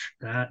that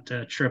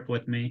trip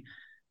with me.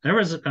 There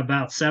was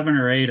about 7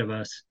 or 8 of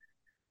us.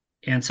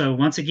 And so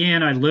once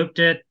again, I looped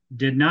it,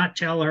 did not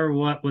tell her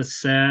what was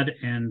said,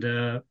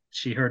 and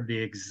she heard the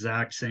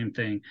exact same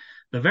thing.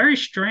 The very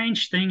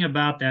strange thing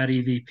about that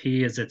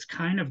EVP is it's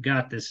kind of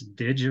got this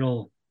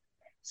digital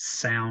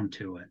sound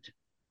to it.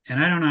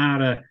 And I don't know how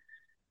to,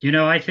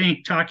 I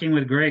think talking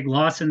with Greg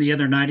Lawson the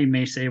other night, he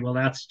may say, "Well,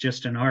 that's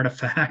just an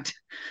artifact."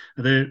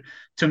 To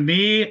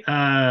me,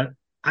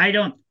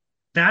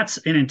 that's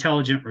an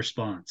intelligent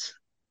response.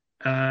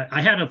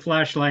 I had a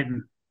flashlight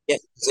and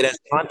yes, it has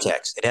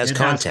context. It has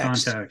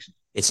context.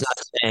 It's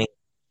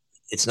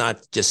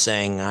not just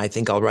saying, "I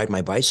think I'll ride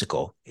my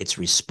bicycle." It's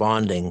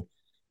responding.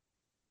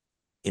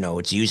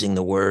 It's using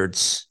the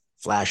words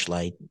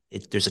flashlight.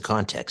 There's a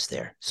context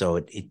there. So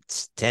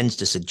it tends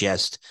to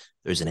suggest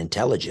there's an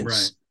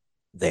intelligence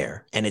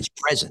there, and it's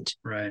present.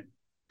 Right.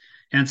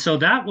 And so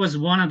that was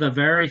one of the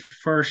very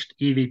first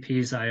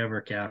EVPs I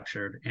ever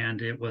captured,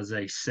 and it was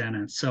a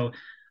sentence. So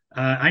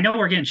I know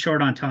we're getting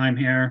short on time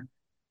here.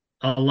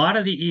 A lot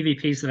of the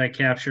EVPs that I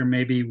capture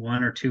may be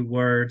 1 or 2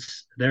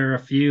 words. There are a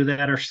few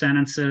that are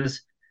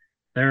sentences.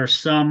 There are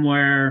some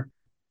where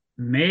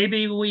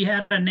maybe we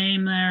had a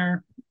name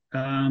there.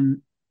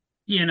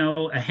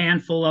 A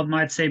handful of them,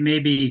 I'd say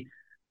maybe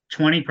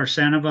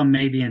 20% of them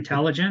may be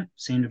intelligent,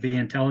 seem to be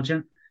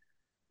intelligent.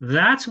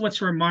 That's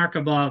what's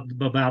remarkable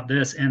about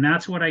this. And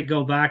that's what I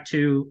go back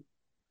to,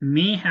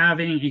 me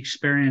having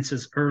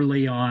experiences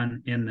early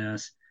on in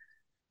this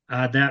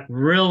that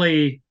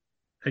really,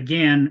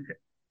 again,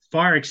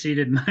 far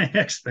exceeded my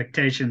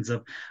expectations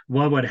of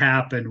what would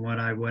happen when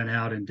I went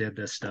out and did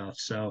this stuff.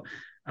 So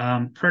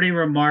pretty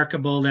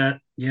remarkable that,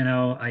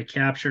 I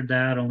captured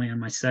that only on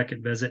my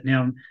second visit.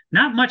 Now,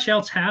 not much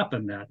else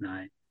happened that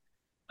night.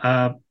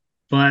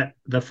 But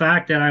the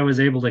fact that I was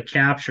able to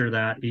capture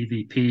that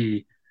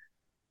EVP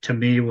to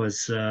me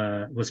was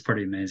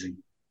pretty amazing.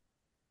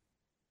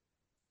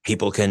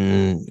 People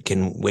can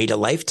wait a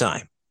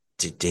lifetime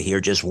to hear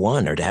just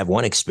one or to have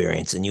one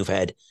experience, and you've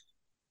had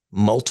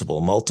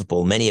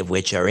multiple, many of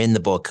which are in the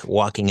book,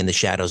 Walking in the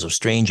Shadows of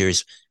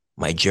Strangers,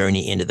 My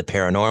Journey into the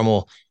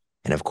Paranormal.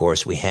 And of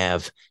course, we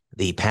have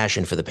the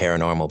Passion for the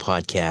Paranormal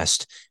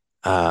podcast,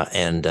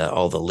 and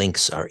all the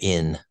links are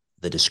in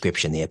the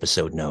description, the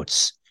episode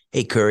notes.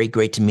 Hey, Curry,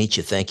 great to meet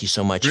you. Thank you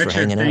so much Richard, for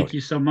hanging out. Thank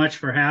you so much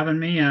for having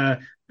me.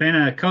 Been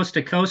a Coast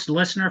to Coast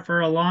listener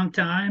for a long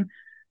time.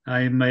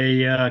 I'm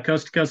a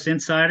Coast to Coast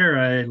insider.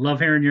 I love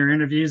hearing your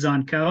interviews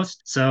on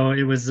Coast. So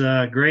it was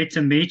great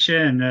to meet you.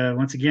 And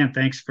once again,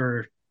 thanks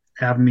for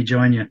having me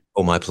join you.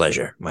 Oh, my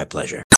pleasure. My pleasure.